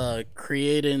like the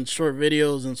creating short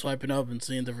videos and swiping up and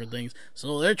seeing different things.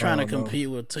 So they're trying to compete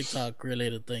with TikTok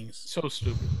related things. So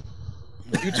stupid.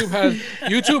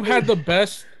 YouTube had the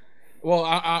best. Well,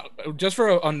 I just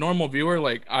for a normal viewer,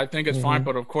 like I think it's fine.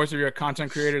 But of course, if you're a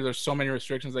content creator, there's so many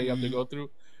restrictions that you have to go through.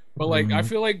 But like, I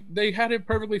feel like they had it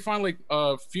perfectly fine like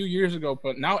a few years ago.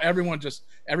 But now every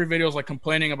video is like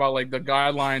complaining about like the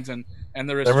guidelines and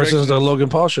the restrictions. Ever since the Logan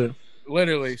Paul shit.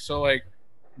 Literally. So like,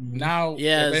 now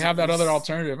Yeah, if they have that it's- other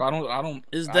alternative, I don't.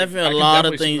 There's I definitely can a lot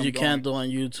of definitely see things them you can't going.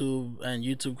 do on YouTube, and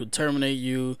YouTube could terminate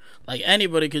you. Like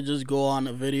anybody could just go on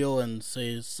a video and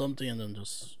say something, and then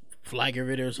just flag your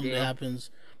video or something Yeah. happens.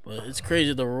 But it's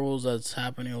crazy the rules that's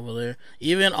happening over there.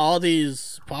 Even all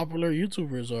these popular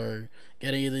YouTubers are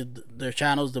getting either their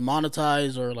channels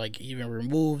demonetized or like even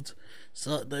removed.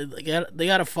 So they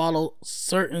got to follow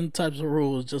certain types of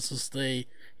rules just to stay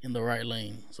in the right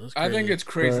lane. So it's I crazy. think it's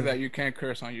crazy Right. that you can't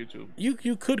curse on YouTube.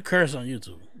 you could curse on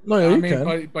YouTube. No, yeah, I you mean,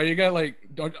 can. but you got like,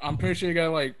 I'm pretty sure you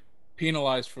got like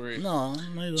penalized for it. No,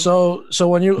 you don't. So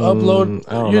when you upload,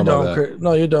 I don't you know about don't. that. Chris.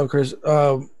 No, you don't, Chris.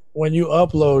 When you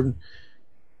upload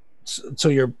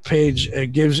to your page,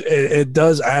 it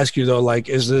does ask you though, like,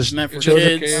 is this Meant for Is children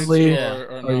it kids, friendly? yeah. or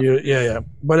Or not? yeah.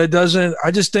 But it doesn't.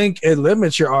 I just think it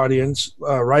limits your audience,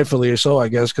 rightfully so, I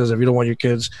guess, because if you don't want your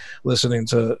kids listening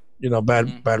to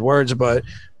bad words, but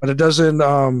it doesn't.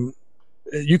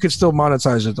 You could still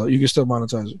monetize it though. You can still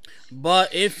monetize it.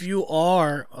 But if you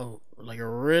are like a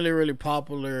really, really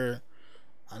popular,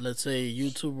 let's say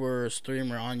YouTuber or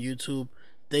streamer on YouTube,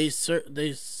 they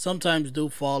sometimes do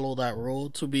follow that rule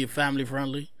to be family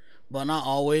friendly, but not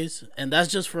always. And that's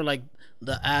just for like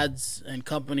the ads and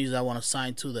companies that want to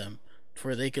sign to them,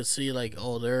 where they could see like,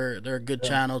 oh, they're a good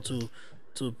channel to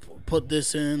put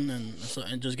this in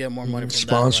and just get more money from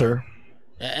Sponsor.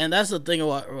 that, right? And that's the thing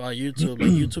about YouTube.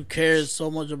 Like YouTube cares so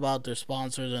much about their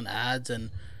sponsors and ads and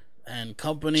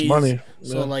companies. It's money.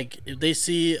 So Yeah. like if they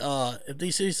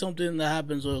see something that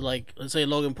happens with, like, let's say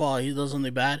Logan Paul, he does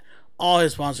something bad, all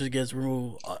his sponsors gets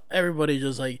removed. Everybody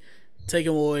just like take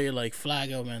him away, like flag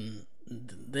him, and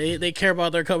they care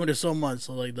about their company so much,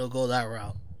 so like they'll go that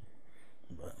route.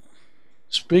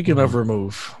 Speaking of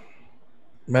remove,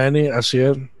 Manny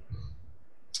Aciel.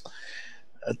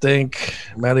 I think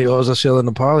Manny owes Aciel an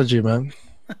apology, man.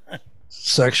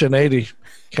 Section 80,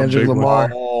 Kendrick big one.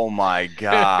 Lamar. Oh my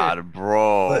god,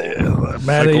 bro.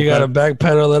 Manny, you gotta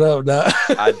backpedal it up now.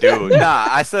 I do. Nah,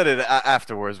 I said it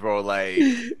afterwards, bro. Like,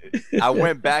 I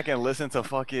went back and listened to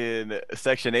fucking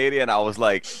Section 80, and I was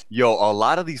like, yo, a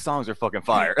lot of these songs are fucking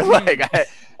fire. Like,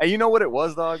 and you know what it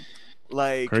was, dog?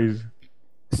 Like, Crazy.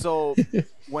 so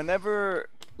whenever,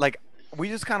 like, we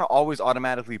just kind of always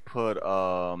automatically put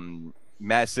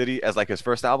Mad City as like his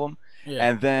first album. Yeah.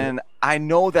 And then I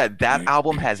know that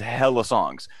album has hella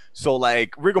songs. So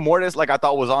like Rigor Mortis, like I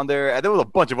thought was on there, and there was a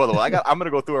bunch of other ones. I'm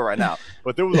gonna go through it right now,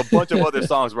 but there was a bunch of other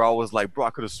songs where I was like, bro, I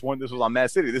could have sworn this was on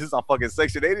Mad City. This is on fucking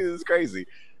Section 80. This is crazy.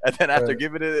 And then after Right.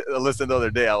 giving it a listen the other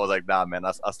day, I was like, nah, man,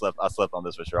 I slept on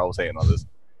this for sure. I was hating on this.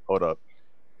 Hold up.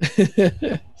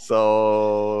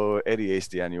 So Eddie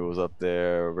Hasty, I knew was up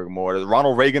there. Rigor Mortis,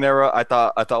 Ronald Reagan era, I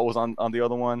thought was on the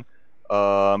other one.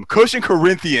 Cushion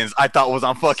Corinthians, I thought was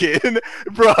on fucking,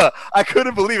 bruh. I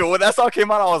couldn't believe it when that song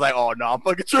came out. I was like, oh no, I'm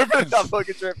fucking tripping. I'm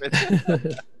fucking tripping.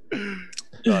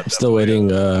 I'm still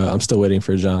waiting. I'm still waiting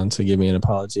for John to give me an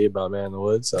apology about Man in the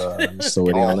Woods. I'm still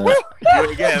waiting on that. You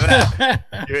ain't getting that.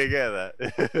 You ain't getting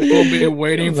that. We'll be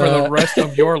waiting for the rest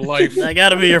of your life. That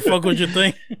gotta be your fuck what you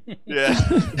think. Yeah.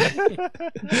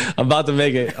 I'm about to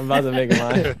make it. I'm about to make it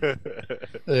mine.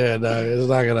 Yeah, no, it's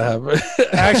not gonna happen.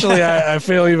 Actually, I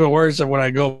feel even worse when I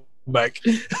go back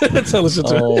to listen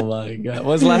to it. Oh my god!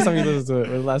 When's the last time you listened to it?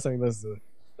 When's the last time you listened to it?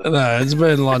 Nah, it's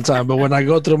been a long time. But when I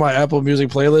go through my Apple Music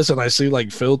playlist and I see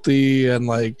like Filthy and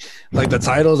like the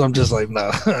titles, I'm just like, nah.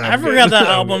 I forgot that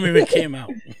album even came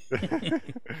out.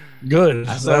 Good.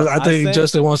 So, I I think say-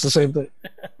 Justin wants the same thing.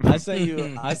 I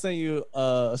sent you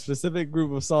a specific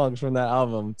group of songs from that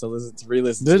album to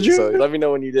re-listen to. Did you? So let me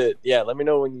know when you did. Yeah, let me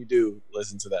know when you do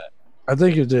listen to that. I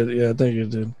think you did. Yeah, I think you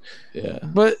did. Yeah.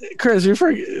 But Chris, you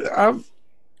forget.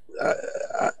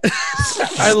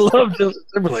 I love Justin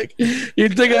Timberlake. You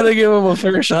think I didn't give him a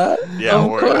fair shot? Yeah,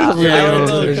 Of word. course I'm Yeah, gonna I give him don't a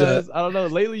know, fair shot. because I don't know.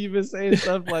 Lately, you've been saying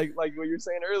stuff like what you were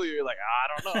saying earlier. You're like,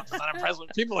 I don't know, I'm just not impressed with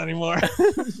people anymore.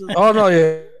 Oh no,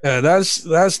 yeah, that's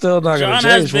still not John gonna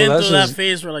has change. been Well, through that's that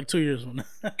phase for like 2 years now.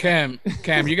 Cam,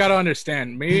 you gotta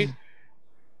understand. Me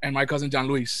and my cousin John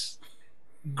Luis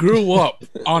grew up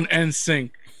on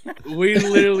NSYNC. We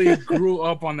literally grew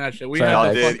up on that shit. We Facts. had Y'all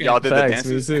the did- fucking, y'all did the Facts,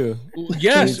 me dances? too.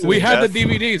 yes, Me we too. had Yes. the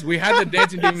DVDs. We had the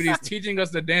dancing DVDs teaching us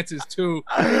the dances too.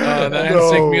 The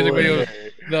NSYNC music videos,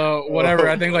 the whatever.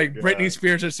 I think like God. Britney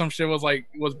Spears or some shit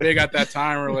was big at that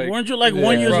time. Or like, Weren't you like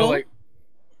 1 year bro, old? like,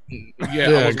 yeah, I Yeah,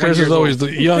 was 1 Chris year is old. always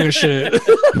the young as shit.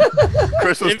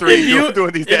 Chris was If 3 you-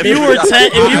 doing these if dances. you were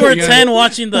 10, if you were Yeah. 10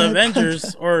 watching the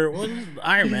Avengers or what was it,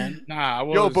 Iron Man, Nah, I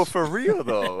was. Yo, but for real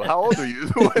though, how old are you?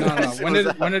 no. When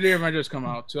did the Avengers come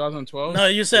out? 2012. no,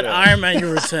 you said Yeah. Iron Man, you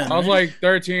were 10. I was right? like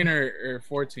 13 or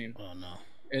 14. oh no,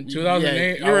 In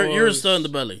 2008, yeah, you were I you were was- still in the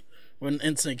belly when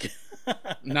NSYNC.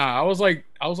 Nah, I was like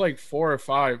 4 or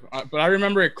 5, but I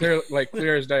remember it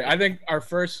clear as day. I think our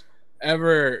first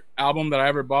ever album that I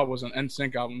ever bought was an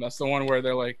NSYNC album. That's the one where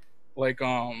they're like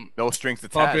No strings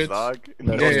attached, puppets. dog.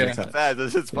 No No strings strings attached.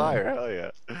 This is fire. Hell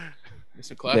yeah. It's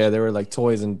a classic. Yeah, there were like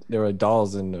toys and there were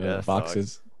dolls in Yes,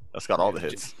 boxes. That's got all the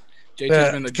hits.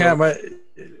 JT's been the Cam, goat.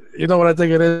 you know what I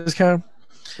think it is, Cam?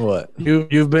 What?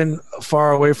 You've been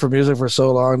far away from music for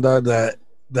so long, dog,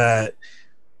 that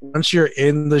once you're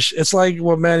in the it's like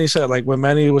what Manny said, like when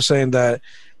Manny was saying that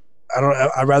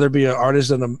I'd rather be an artist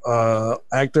than a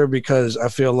actor because I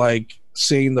feel like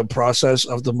seeing the process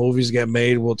of the movies get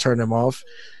made will turn them off.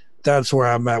 That's where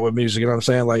I'm at with music. You know what I'm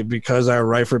saying? Like, because I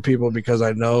write for people, because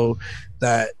I know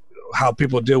that how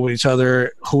people deal with each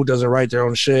other, who doesn't write their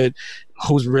own shit,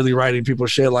 who's really writing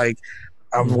people's shit. Like,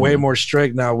 I'm way more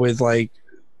strict now with like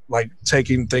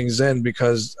taking things in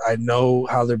because I know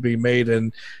how they're being made,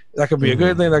 and that could be a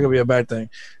good thing, that could be a bad thing.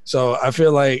 So I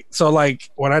feel like,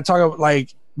 when I talk about,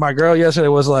 like, my girl yesterday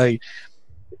was like,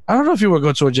 I don't know if you would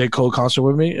go to a J. Cole concert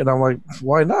with me. And I'm like,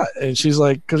 why not? And she's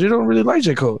like, because you don't really like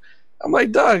J. Cole. I'm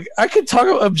like, dog, I could talk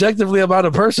objectively about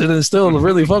a person and still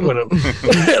really fuck with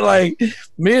him. Like,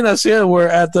 me and Asia were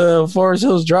at the Forest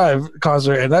Hills Drive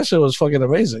concert, and that shit was fucking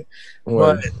amazing.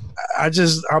 Word. But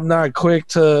I'm not quick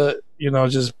to,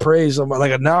 just praise them.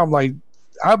 Like, now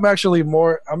I'm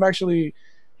actually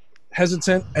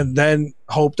hesitant, and then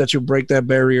hope that you break that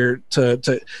barrier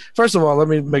to first of all, let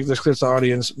me make this clear to the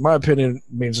audience. My opinion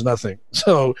means nothing.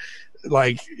 So,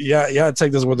 like, yeah,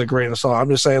 take this with a grain of salt. I'm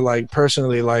just saying, like,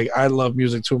 personally, like, I love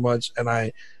music too much, and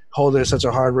I hold it in such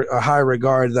a high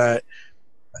regard that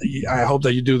I hope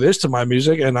that you do this to my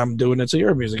music, and I'm doing it to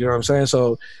your music. You know what I'm saying?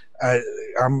 So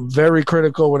I'm very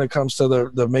critical when it comes to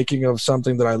the making of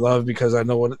something that I love, because I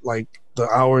know what, like, the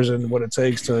hours and what it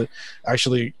takes to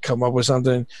actually come up with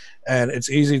something. And it's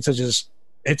easy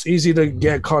to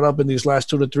get caught up in these last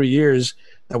 2 to 3 years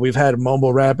that we've had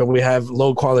mumble rap and we have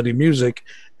low quality music,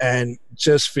 and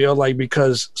just feel like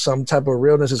because some type of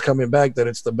realness is coming back that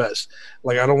it's the best.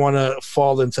 Like, I don't want to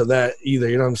fall into that either.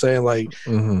 You know what I'm saying? Like,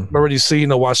 we've already seen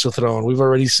the Watch the Throne. We've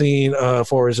already seen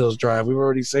Forest Hills Drive. We've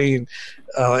already seen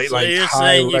so you're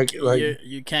saying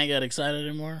you can't get excited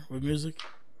anymore with music?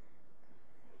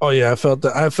 Oh yeah, I felt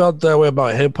that way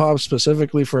about hip hop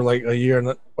specifically for like a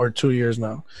year or 2 years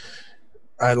now.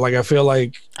 I feel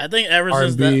like I think ever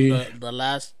since the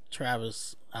last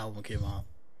Travis album came out,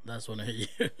 that's when it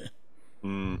hit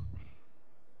you.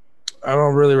 I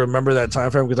don't really remember that time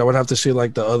frame because I would have to see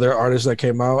like the other artists that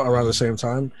came out around the same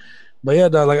time. But yeah,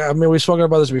 like, I mean, we've spoken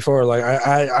about this before. Like,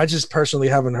 I just personally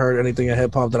haven't heard anything in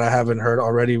hip hop that I haven't heard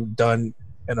already done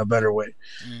in a better way.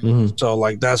 So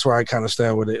like, that's where I kind of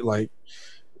stand with it. Like,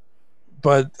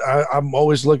 but I'm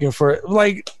always looking for,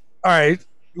 like, all right,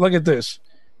 look at this.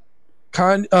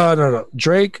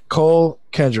 Drake, Cole,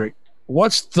 Kendrick.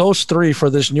 What's those three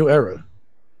for this new era?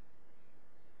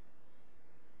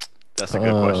 That's a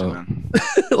good question, man.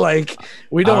 Like,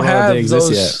 we don't have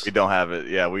those yet. We don't have it.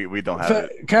 Yeah, we don't have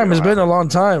it. Cam, it's been a long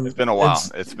time. It's been a while.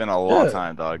 It's been a long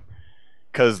time, dog.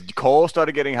 Because Cole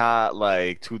started getting hot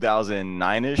like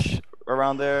 2009-ish,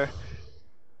 around there.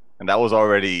 And that was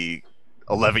already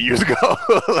 11 years ago.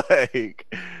 Like,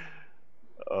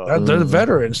 they're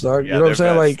veterans, dog. Yeah, you know what I'm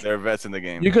saying? Vets. Like, they're vets in the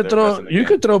game. You could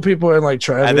throw people in like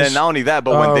Travis. And then not only that,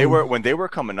 but when they were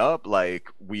coming up, like,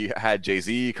 we had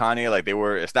Jay-Z, Kanye, like, they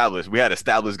were established. We had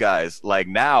established guys. Like,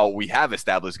 now we have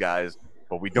established guys,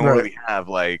 but we don't really have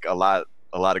like a lot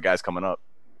of guys coming up.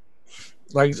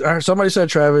 Like, somebody said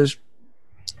Travis.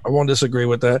 I won't disagree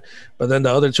with that. But then the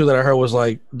other two that I heard was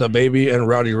like The Baby and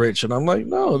Roddy Ricch, and I'm like,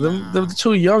 no, they're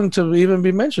too young to even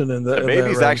be mentioned in that. The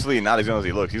Baby's actually not as young as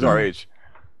he looks. He's our age.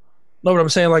 No, but I'm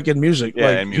saying, like, in music. Yeah,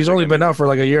 like, in music, he's only been out for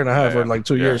like a year and a half or like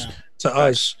 2 years to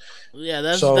us. Yeah,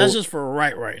 that's just for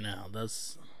right now.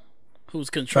 That's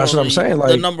who's controlling. That's what I'm saying. Like,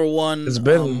 the number one, it's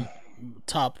been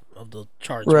top of the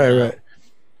charts. Right.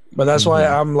 But that's why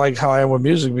I'm like how I am with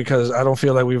music, because I don't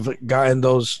feel like we've gotten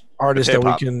those artists that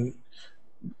we can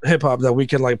hip hop that we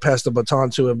can like pass the baton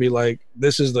to and be like,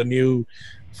 this is the new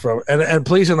from. And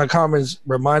please in the comments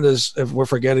remind us if we're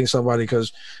forgetting somebody,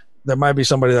 because there might be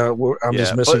somebody that I'm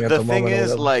just missing at the moment. The thing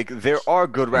is, like, there are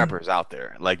good rappers out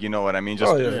there. Like, you know what I mean?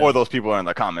 Just for those people in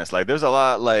the comments. Like, there's a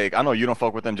lot, like, I know you don't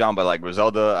fuck with them, John, but, like,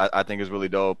 Griselda, I think is really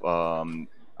dope.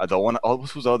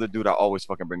 Who's the other dude I always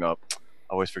fucking bring up? I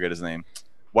always forget his name.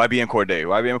 YBN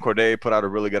Cordae put out a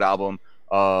really good album.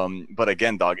 But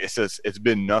again, dog, it's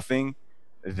been nothing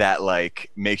that, like,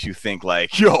 makes you think,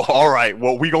 like, yo, all right,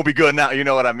 well, we gonna be good now. You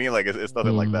know what I mean? Like, it's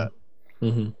nothing like that.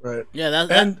 Right. Yeah,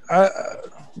 that's And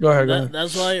go ahead. Go ahead.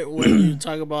 that's why when you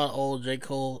talk about J.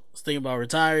 Cole thinking about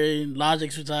retiring,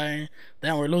 Logic's retiring,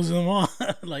 then we're losing them all.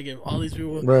 Like if all these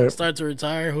people Right. start to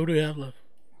retire, who do we have left?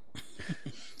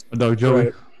 Dog Joey.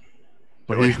 Right.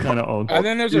 But he's kind of old. I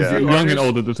think there's a Yeah. few Young and artists-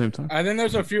 old at the same time. I think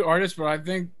there's a few artists, but I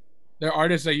think they're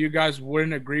artists that you guys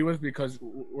wouldn't agree with because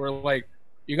we're like,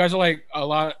 you guys are like a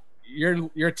lot.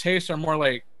 Your tastes are more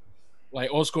like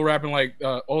old school rapping, like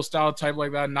old style type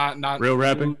like that, not Real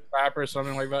rapping? rap or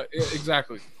something like that.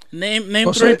 Exactly. Name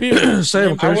Well, three say- people. say 'em,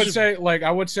 Name Chris. three.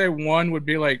 I would say one would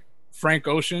be like Frank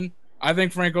Ocean. I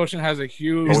think Frank Ocean has a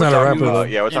huge. He's not a rapper, though.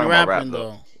 Yeah, we're In talking about rap rapping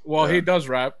though. Well, Yeah. he does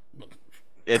rap.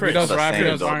 It's Chris. not He the does rap, he same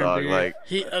does though, dog. R&B. Like,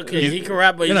 He can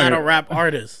rap, but he's You're not not a rap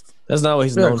artist. That's not what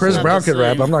he's Yeah, known Chris for. not Brown the can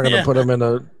rap. same. I'm not gonna Yeah. put him in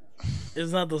a.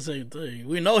 It's not the same thing.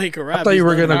 We know he can rap. I thought you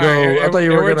were He's gonna done go. it. Alright, I thought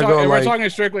you if were we're gonna talk- go if like. we're talking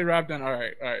strictly rap, then all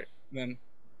right. Then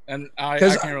I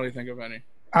 'Cause can't really think of any.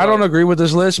 I don't agree with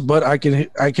this list, but I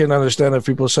can understand if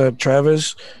people said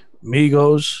Travis,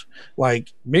 Migos.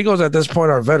 Like Migos at this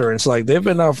point are veterans. Like they've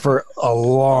been out for a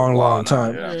long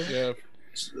time. Yeah.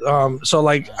 Yeah. So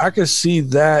like I could see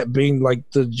that being like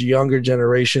the younger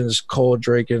generation's Cole,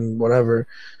 Drake, and whatever,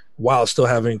 while still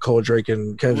having Cole, Drake,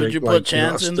 and Kendrick. Would you put like,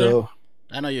 Chance in there? still-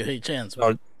 I know you hate Chance.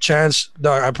 No, Chance,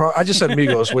 no, I just said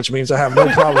Migos, which means I have no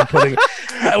problem putting,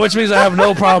 which means I have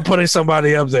no problem putting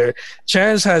somebody up there.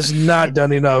 Chance has not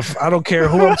done enough. I don't care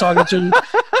who I'm talking to.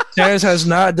 Chance has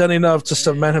not done enough to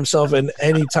cement himself in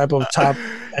any type of top.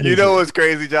 You know what's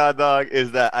crazy, John Dog,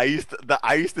 is that I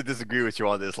used to disagree with you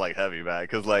on this like heavy, man.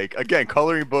 Because like again,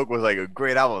 Coloring Book was like a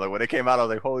great album. Like when it came out, I was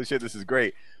like, holy shit, this is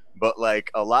great. But like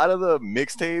a lot of the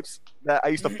mixtapes that I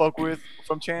used to fuck with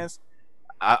from Chance,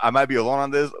 I might be alone on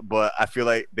this, but I feel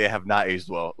like they have not aged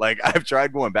well. Like I've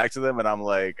tried going back to them, and I'm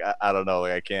like, I don't know,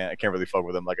 like I can't really fuck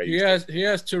with them like I used to. He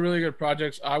has two really good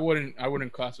projects. I wouldn't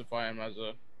classify him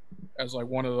as like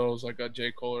one of those like a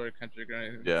J. Cole or a Kendrick or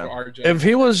anything. Yeah. For RJ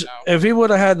If he would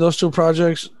have had those two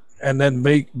projects and then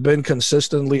been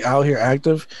consistently out here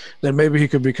active, then maybe he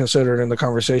could be considered in the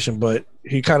conversation. But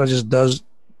he kind of just does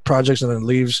projects and then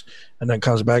leaves, and then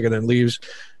comes back and then leaves.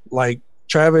 Like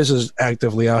Travis is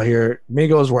actively out here.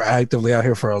 Migos were actively out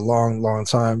here for a long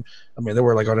time. I mean, they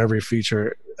were like on every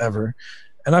feature ever.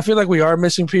 And I feel like we are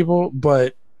missing people,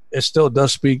 but it still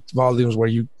does speak volumes where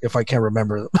if I can't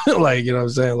remember them, like, you know what I'm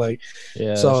saying? Like,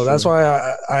 Yeah. so that's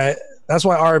why that's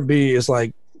why R&B is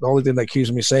like the only thing that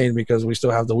keeps me sane, because we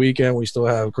still have The Weeknd, we still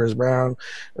have Chris Brown,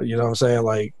 you know what I'm saying?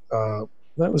 Like, that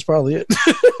was probably it.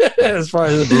 That's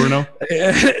probably Bruno.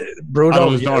 Bruno, I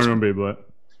don't yes. remember, but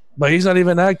But he's not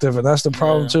even active, and that's the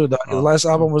problem Yeah. too. The last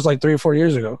album was like 3 or 4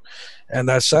 years ago, and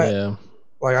that's sad. Yeah.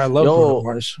 Like I love Yo, Bruno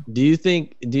Mars. Do you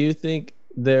think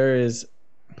there is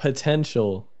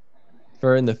potential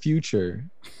for in the future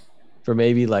for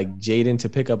maybe like Jaden to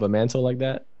pick up a mantle like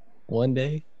that one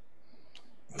day?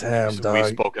 Damn, We've dog.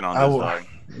 spoken on I this, will- dog.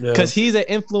 Yeah. Because he's an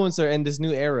influencer in this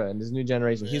new era, in this new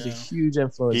generation. He's a Yeah. huge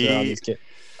influencer on these kids.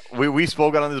 We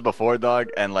spoken on this before, dog,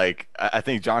 and like I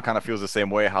think John kind of feels the same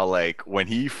way. How like when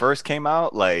he first came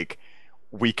out, like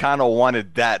we kind of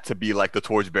wanted that to be like the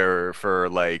torchbearer for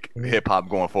like hip hop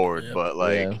going forward, Yep. but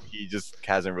like Yeah. he just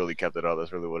hasn't really kept it up.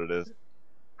 That's really what it is.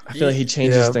 I feel like he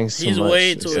changes Yeah. things so He's much.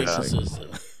 way It's too just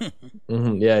like-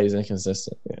 inconsistent. Yeah, he's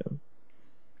inconsistent. Yeah.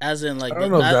 As in, like, I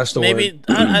don't know if that's the maybe word.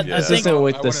 I Yeah. think Consistent I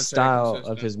with the wouldn't say style of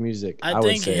consistent. his music. I would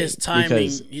think say, his timing.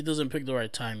 because He doesn't pick the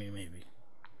right timing. Maybe.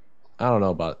 I don't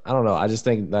know. I just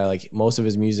think that like most of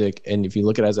his music, and if you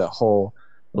look at it as a whole,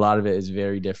 a lot of it is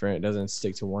very different. It doesn't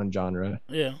stick to one genre.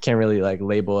 Yeah. Can't really like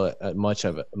label it as much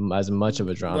of a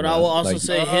genre. But I will also Like,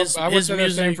 say his I would his say the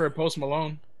same music. for Post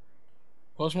Malone.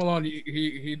 Post Malone,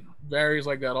 he varies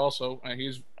like that also, and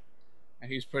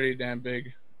he's pretty damn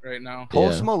big right now.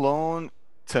 Post Yeah. Malone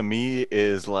to me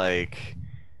is like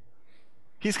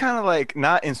he's kind of like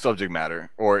not in subject matter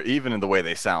or even in the way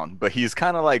they sound, but he's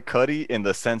kind of like Cudi in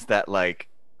the sense that like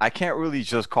I can't really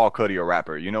just call Cudi a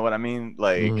rapper. You know what I mean?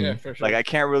 Like Mhm. Yeah, for sure. like I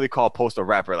can't really call Post a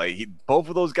rapper. Like both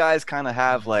of those guys kind of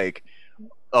have like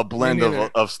a blend neither.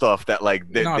 of stuff that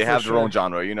like they No, they for have their sure. own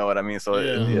genre. You know what I mean? So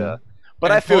Yeah. yeah.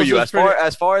 But And I feel Post you is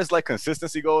as far as like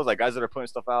consistency goes, like guys that are putting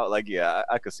stuff out, like yeah,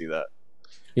 I could see that.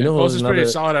 you know, Post who's is pretty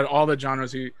another? solid at all the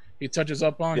genres he touches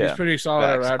up on. Yeah, He's pretty solid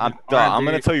at Facts. rap. I'm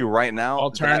gonna R&B. tell you right now,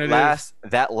 alternative.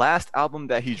 that last album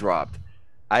that he dropped,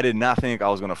 I did not think I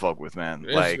was gonna fuck with, man.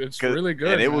 It's 'cause- really good,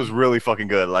 and it man. was really fucking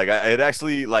good. Like it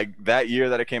actually like that year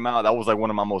that it came out, that was like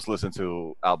one of my most listened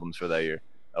to albums for that year.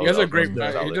 He has a That great. was really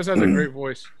He solid. just has a great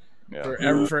voice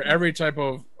Yeah. for every type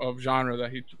of genre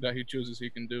that he chooses.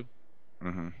 He can do.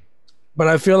 hmm But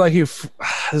I feel like this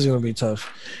is gonna be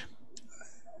tough.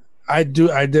 I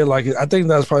did like it. I think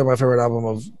that's probably my favorite album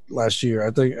of last year.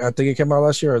 I think it came out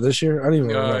last year or this year. I don't even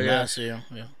remember. Yeah. Last year,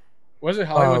 yeah. Was it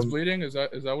Hollywood's Bleeding? Is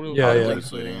that what it was? Yeah, I yeah. think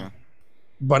so, Yeah.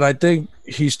 But I think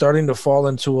he's starting to fall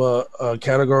into a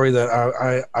category that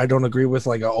I don't agree with,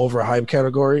 like an overhyped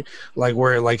category, like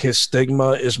where like his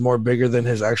stigma is more bigger than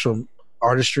his actual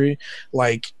artistry.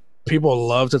 Like people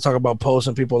love to talk about Post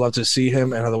and people love to see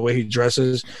him and the way he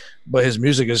dresses, but his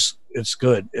music it's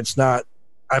good. It's not.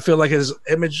 I feel like his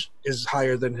image is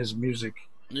higher than his music.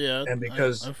 Yeah, And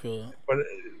because I feel that. but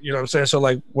you know what I'm saying. So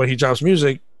like when he drops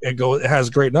music, it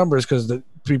has great numbers because the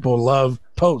people love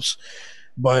Post.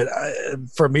 But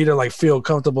for me to like feel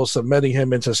comfortable submitting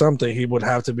him into something, he would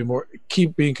have to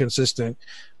keep being consistent.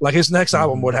 Like his next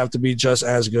album would have to be just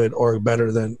as good or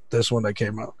better than this one that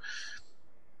came out.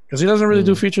 Because he doesn't really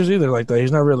do features either like that.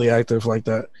 He's not really active like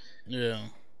that. Yeah.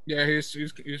 Yeah,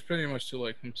 he's pretty much to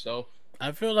like himself.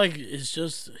 I feel like it's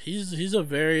just he's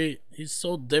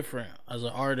so different as an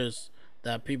artist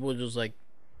that people just like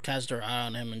cast their eye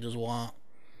on him and just want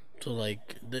to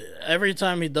like every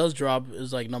time he does drop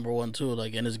is like number 1 too,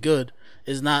 like, and it's good.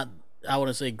 It's not, I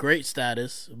wouldn't say great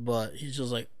status, but he's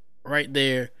just like right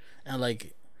there. And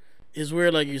like it's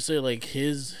weird, like you say, like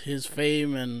his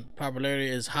fame and popularity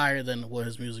is higher than what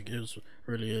his music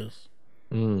really is.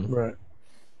 Right.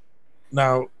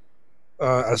 Now,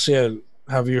 I said,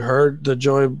 have you heard the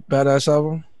Joey Badass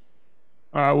album?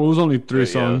 Well, it was only 3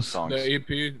 Yeah, songs. The EP,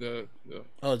 the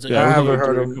Oh, it's Yeah, I it was haven't only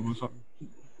heard three, him. a couple songs.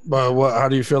 But how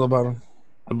do you feel about him?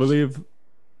 I believe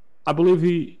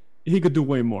he could do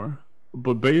way more.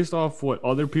 But based off what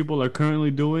other people are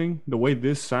currently doing, the way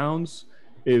this sounds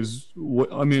is,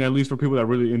 I mean, at least for people that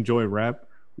really enjoy rap,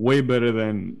 way better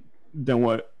than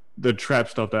what the trap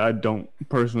stuff that I don't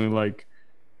personally like.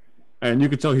 And you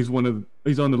could tell he's on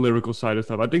the lyrical side of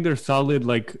stuff. I think they're solid,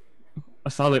 like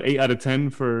a solid 8 out of 10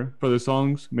 for the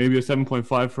songs, maybe a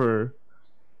 7.5 for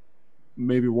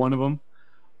maybe one of them.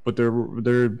 But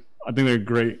I think they're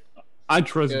great. I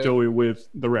trust Joey with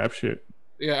the rap shit.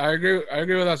 Yeah, I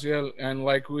agree with us. Yeah, and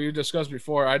like we discussed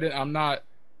before, I'm not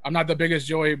the biggest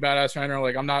Joey Badass fan, or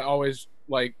like I'm not always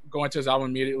like going to his album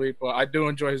immediately, but I do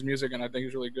enjoy his music and I think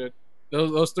he's really good.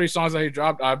 Those 3 songs that he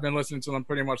dropped, I've been listening to them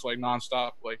pretty much like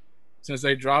nonstop, like since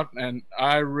they dropped, and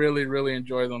I really, really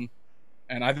enjoy them.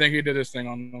 And I think he did his thing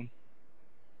on them.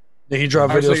 Did he drop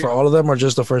videos for all of them or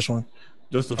just the first one?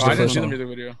 Just the I didn't first see the one. music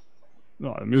video.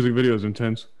 No, the music video is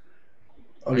intense.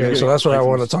 Okay, so that's what I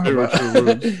want to talk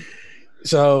about.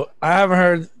 So I haven't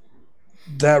heard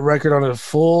that record on it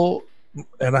full,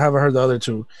 and I haven't heard the other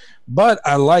 2. But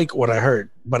I like what I heard,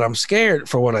 but I'm scared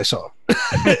for what I saw.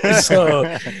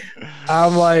 So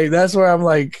I'm like, that's where I'm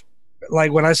like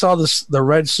when I saw the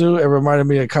red suit, it reminded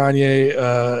me of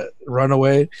Kanye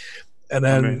Runaway. And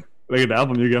then look at the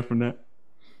album you got from that.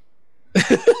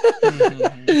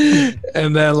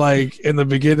 And then like in the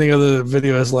beginning of the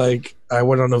video, it's like I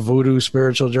went on a voodoo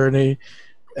spiritual journey,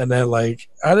 and then like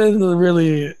I didn't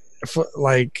really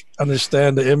like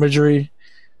understand the imagery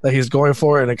that he's going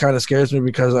for, and it kind of scares me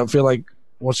because I feel like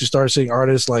once you start seeing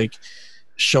artists like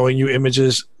showing you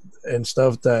images and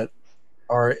stuff that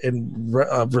are in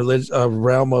a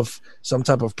realm of some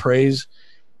type of praise,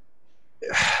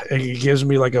 it gives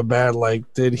me like a bad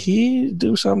like, did he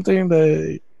do something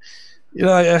that, you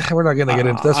know, we're not gonna get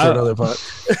into that's for another part.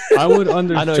 I would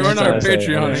understand. Join our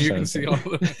Patreon and you can see all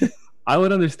of it. I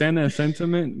would understand that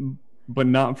sentiment, but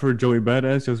not for Joey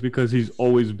Badass, just because he's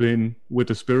always been with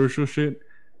the spiritual shit,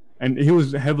 and he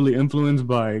was heavily influenced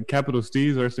by Capital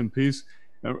Steez, rest in peace.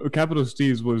 Capital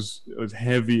Steez was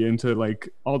heavy into like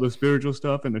all the spiritual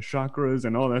stuff and the chakras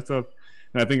and all that stuff,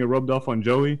 and I think it rubbed off on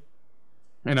Joey.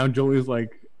 And now Joey's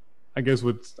like, I guess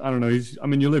I don't know.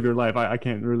 You live your life. I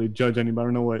can't really judge anybody. I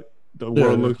don't know what the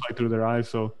world looks like through their eyes.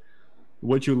 So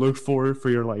what you look for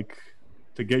your like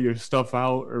to get your stuff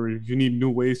out, or if you need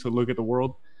new ways to look at the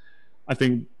world, I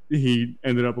think he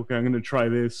ended up, okay, I'm gonna try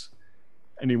this.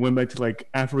 And he went back to like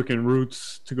African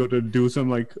roots to go to do some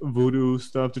like voodoo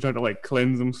stuff to try to like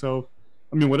cleanse himself.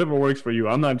 I mean, whatever works for you.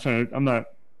 I'm not gonna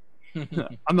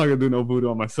do no voodoo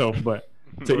on myself, but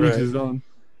to each his own.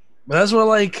 But that's what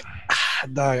like,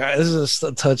 dog, this is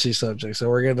a touchy subject, so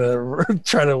we're gonna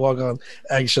try to walk on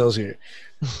eggshells here.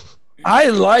 I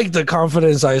like the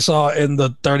confidence I saw in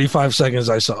the 35 seconds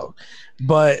I saw,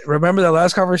 but remember that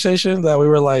last conversation that we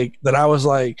were like, that I was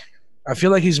like, I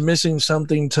feel like he's missing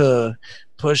something to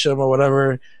push him or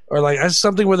whatever, or like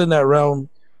something within that realm.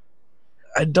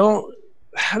 I don't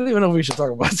even know if we should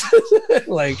talk about this.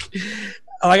 like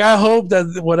I hope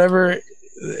that whatever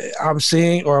I'm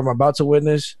seeing or I'm about to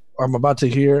witness or I'm about to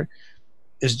hear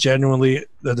is genuinely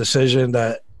the decision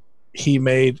that he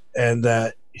made and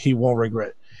that he won't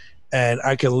regret. and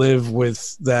I can live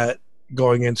with that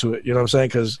going into it. You know what I'm saying?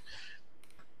 Because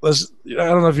I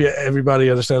don't know if everybody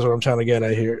understands what I'm trying to get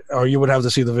at here, or you would have to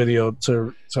see the video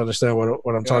to understand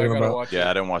what I'm talking about.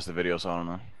 Yeah, I didn't watch the video, so I don't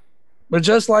know. But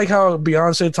just like how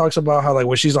Beyonce talks about how like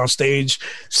when she's on stage,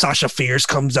 Sasha Fierce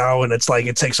comes out and it's like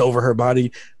it takes over her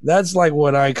body. That's like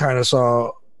what I kind of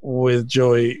saw with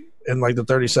Joey in like the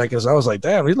 30 seconds. I was like,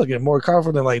 damn, he's looking more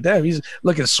confident. Like, damn, he's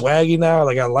looking swaggy now.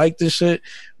 Like, I like this shit.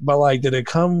 But like, did it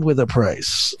come with a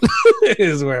price?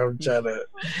 Is where I'm trying to.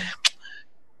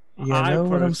 You know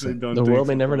what I'm saying? The world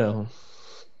may never know.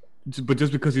 But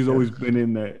just because he's always been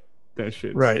in that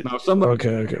shit, right? Now,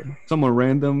 someone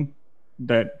random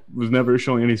that was never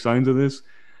showing any signs of this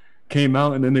came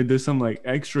out, and then they did some like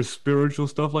extra spiritual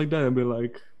stuff like that, and be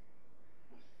like,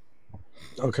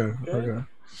 okay.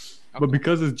 But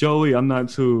because it's Joey, I'm not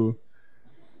too.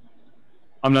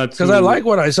 Because I like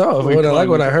what I saw. I like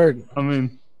what I heard. I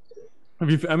mean,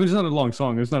 it's not a long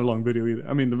song. It's not a long video either.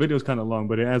 I mean, the video's kind of long,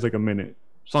 but it has like a minute.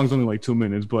 Song's only like 2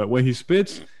 minutes, but when he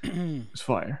spits, it's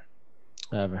fire.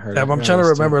 I haven't heard. Yeah, I'm trying to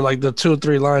remember like the 2 or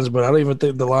 3 lines, but I don't even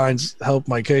think the lines help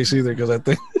my case either. Because I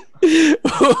think,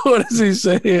 what does he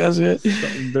say? There's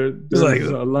like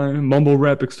a line, mumble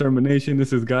rap extermination.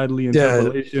 This is godly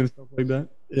interpolation, stuff like that.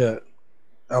 Yeah,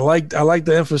 I like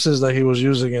the emphasis that he was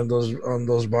using on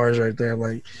those bars right there.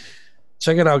 Like,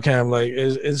 check it out, Cam. Like,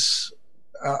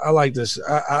 I like this.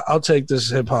 I'll take this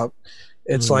hip hop.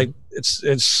 It's like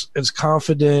it's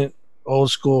confident,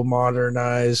 old school,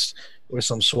 modernized with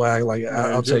some swag. Like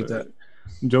I'll take that.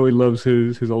 Joey loves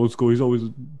his old school. He's always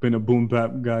been a boom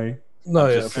bap guy. No,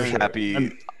 I'm just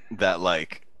happy that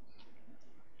like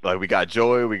we got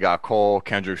Joey, we got Cole,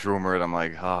 Kendrick's rumored. I'm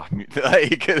like,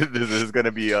 like this is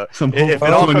gonna be if it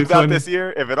all comes out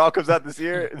this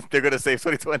year, they're gonna save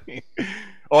 2020.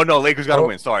 Oh no, Lakers gotta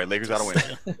win. Sorry, Lakers gotta win.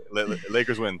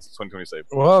 Lakers win 2020 save.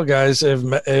 Well, guys,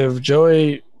 if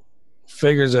Joey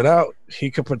figures it out, he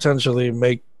could potentially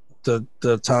make the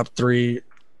top 3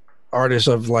 artists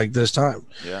of like this time.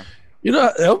 Yeah. You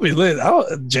know, that'll be lit.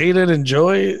 Jaden and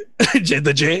Joy,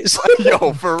 the Jays.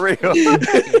 Yo, for real.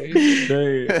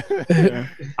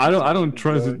 I don't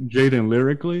trust Jaden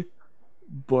lyrically,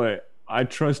 but I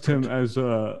trust him as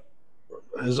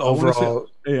his overall.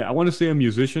 I want to say a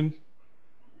musician.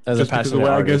 As a passionate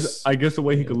artist. I guess the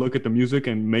way he could look at the music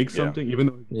and make something, even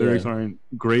though the lyrics aren't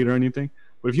great or anything.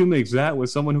 But if you mix that with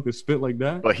someone who could spit like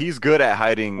that, but he's good at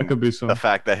hiding the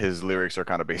fact that his lyrics are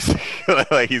kind of basic.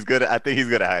 Like I think he's good at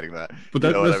hiding that. But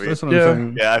that's what I'm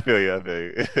saying. Yeah, I feel you.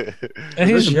 And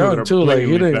he's young too. Like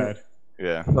he didn't. Bad.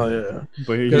 Yeah. Oh yeah.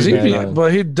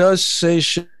 But he does say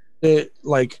shit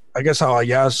like I guess how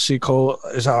I see Cole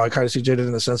is how I kind of see Jaden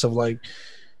in the sense of like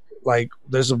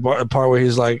there's a part where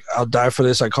he's like, "I'll die for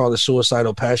this." I call it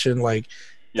suicidal passion. Like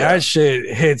that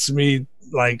shit hits me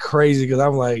like crazy because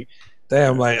I'm like.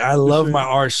 Damn, like I love my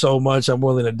art so much, I'm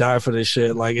willing to die for this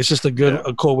shit. Like it's just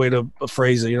a cool way to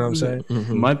phrase it. You know what I'm saying?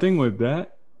 Mm-hmm. My thing with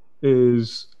that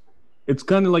is, it's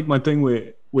kind of like my thing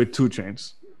with 2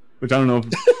 Chainz, which I don't know.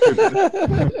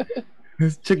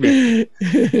 Check me.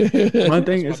 My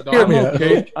thing is, I'm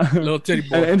okay. Little titty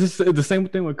boy. And it's the same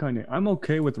thing with Kanye. I'm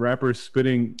okay with rappers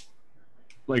spitting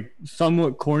like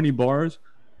somewhat corny bars,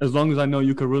 as long as I know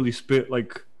you could really spit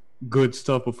like good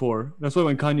stuff before. That's why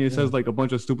when Kanye says like a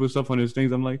bunch of stupid stuff on his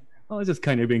things, I'm like, oh, it's just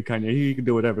Kanye being Kanye. He can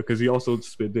do whatever because he also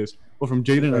spit this. But from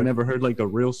Jaden, I never heard like the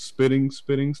real spitting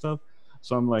stuff.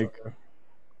 So I'm like,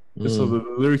 so the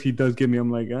lyrics he does give me,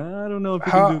 I'm like, I don't know if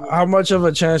how much of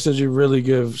a chance did you really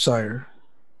give Sire?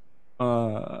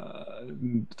 I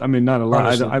mean, not a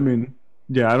lot. I mean,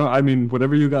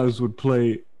 whatever you guys would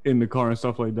play in the car and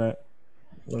stuff like that,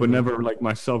 but never like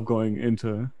myself going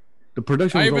into. The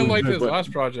production. I even like his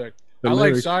last project. I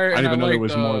like Sire, and I like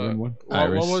more than one.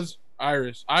 What was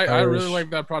Iris? I really like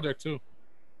that project too.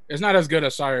 It's not as good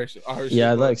as Iris.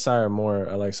 Yeah, I like Sire more.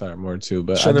 I like Sire more too,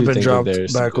 but should have been dropped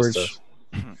backwards.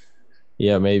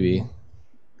 Yeah, maybe.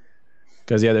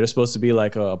 Because they're supposed to be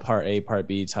like a part A, part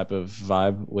B type of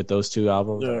vibe with those 2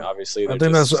 albums. Yeah. Obviously, I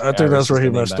think that's where he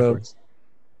messed up.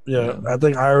 Yeah, I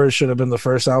think Iris should have been the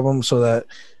first album, so that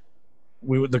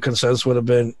the consensus would have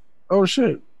been, oh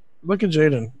shit. Look at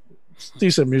Jaden,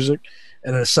 decent music,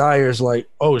 and then Sire's like,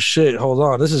 "Oh shit, hold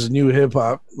on, this is new hip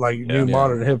hop, like new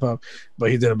modern hip hop."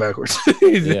 But he did it backwards.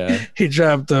 He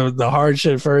dropped the hard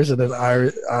shit first, and then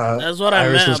Iris. That's what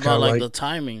Iris meant about like the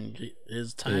timing.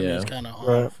 His timing is kind of off.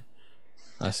 Right.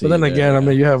 I see. But then again, I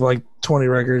mean, you have like 20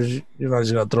 records. You're not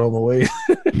just gonna throw them away.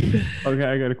 Okay,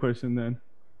 I got a question then.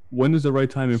 When is the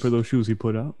right timing for those shoes he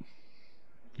put out?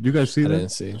 Did you guys see that? I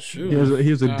didn't see. He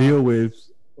has a deal with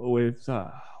with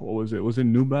what was it? Was it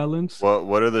New Balance?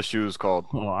 What are the shoes called?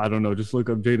 Oh, I don't know. Just look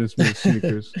up Jaden Smith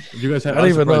sneakers. If you guys have, I don't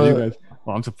even know. you guys.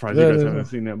 Oh, I'm surprised you guys haven't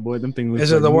seen that. Boy, them things.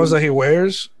 Is it the ones that he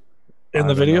wears in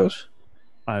the videos?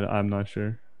 I'm not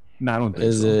sure. No, I don't think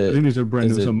Is so. it- I think these are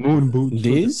brand is new. it Some moon boots.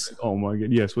 these? Oh my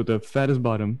god! Yes, with the fattest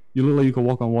bottom. You look like you can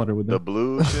walk on water with The them.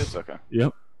 blue shits? Okay.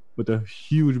 Yep, with a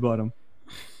huge bottom.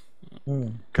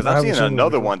 Because I I'm haven't seeing seen them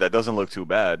another before. one that doesn't look too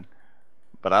bad,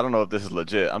 but I don't know if this is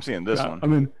legit. I'm seeing this I one.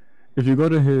 mean, if you go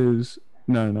to his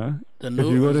no. The If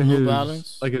you go new to New his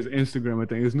Balance. like his Instagram, I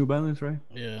think it's New Balance, right?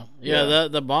 Yeah. Yeah.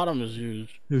 That the bottom is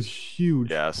huge. It's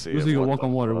huge. Yeah, I see. Looks it. like you can What walk the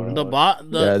on water with fuck? it.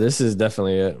 Yeah, this is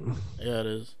definitely it. Yeah, it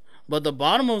is. But the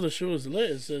bottom of the shoe is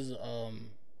lit. It says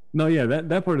No, yeah,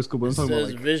 that part is cool. But I'm it talking says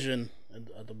about like, Vision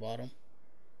at the bottom.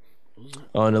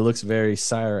 Oh, and it looks very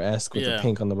Sire-esque with the Yeah.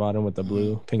 pink on the bottom with the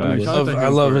blue. Pink I mean, and shout blue. out to I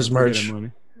him love for his merch. getting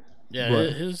money. Yeah,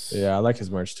 But- his Yeah, I like his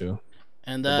merch too.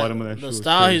 and The that bottom of that shoe the is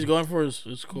style crazy. he's going for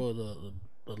is cool.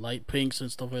 The light pinks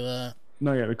and stuff like that.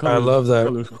 No, yeah, the color. I love that.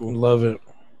 Color's cool. Love it.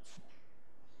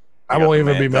 I got won't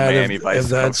the even be the mad Miami if Vice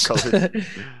that's. colors.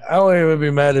 I won't even be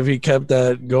mad if he kept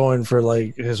that going for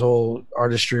like his whole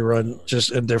artistry run,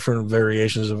 just in different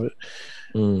variations of it,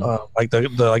 like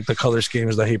the color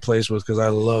schemes that he plays with. Because I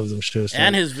love them shits.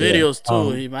 And his videos too.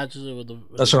 Um, He matches it with the.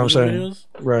 that's the what I'm saying. Videos.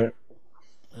 Right.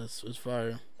 It's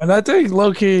fire. And I think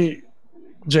low key,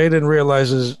 Jaden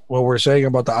realizes what we're saying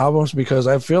about the albums because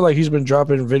I feel like he's been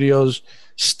dropping videos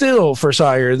still for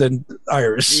Sire than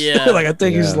Iris. Yeah. like I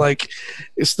think he's Yeah. like,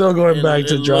 he's still going back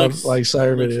to It drop looks- like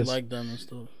Sire it looks videos. like them and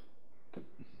stuff.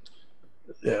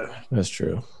 Yeah, That's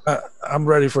true. I'm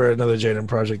ready for another Jaden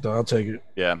project though. I'll take it.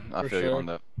 Yeah, I For feel you sure. on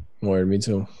that. Word, me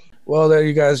too. Well, there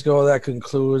you guys go. That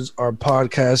concludes our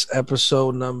podcast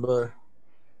episode number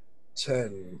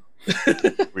 10.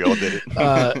 We all did it.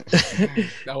 That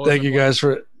wasn't Thank you guys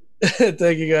for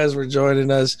thank you guys for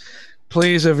joining us.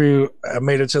 Please, if you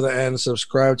made it to the end,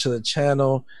 subscribe to the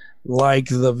channel, like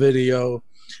the video,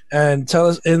 and tell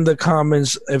us in the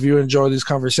comments if you enjoy these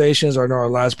conversations. I know our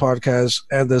last podcast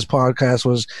and this podcast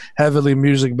was heavily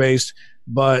music based,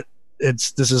 but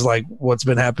this is like what's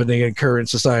been happening in current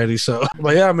society. So,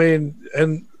 but yeah, I mean,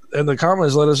 and in the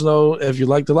comments, let us know if you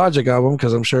like the Logic album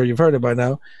because I'm sure you've heard it by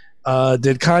now.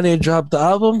 Did Kanye drop the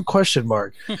album? Question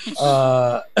mark.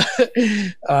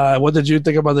 What did you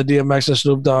think about the DMX and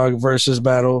Snoop Dogg versus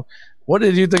battle? What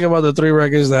did you think about the 3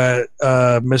 records that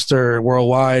Mr.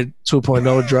 Worldwide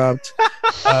 2.0 dropped,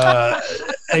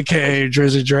 aka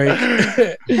Drizzy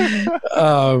Drake?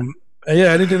 And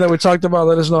yeah, anything that we talked about,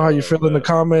 let us know how you feel in the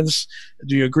comments.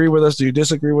 Do you agree with us? Do you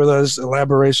disagree with us?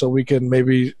 Elaborate so we can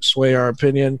maybe sway our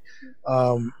opinion.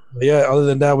 But yeah, other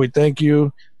than that, we thank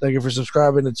you. Thank you for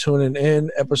subscribing and tuning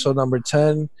in. Episode number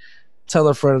 10. Tell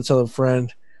a friend to tell a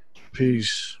friend.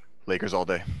 Peace. Lakers all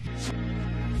day.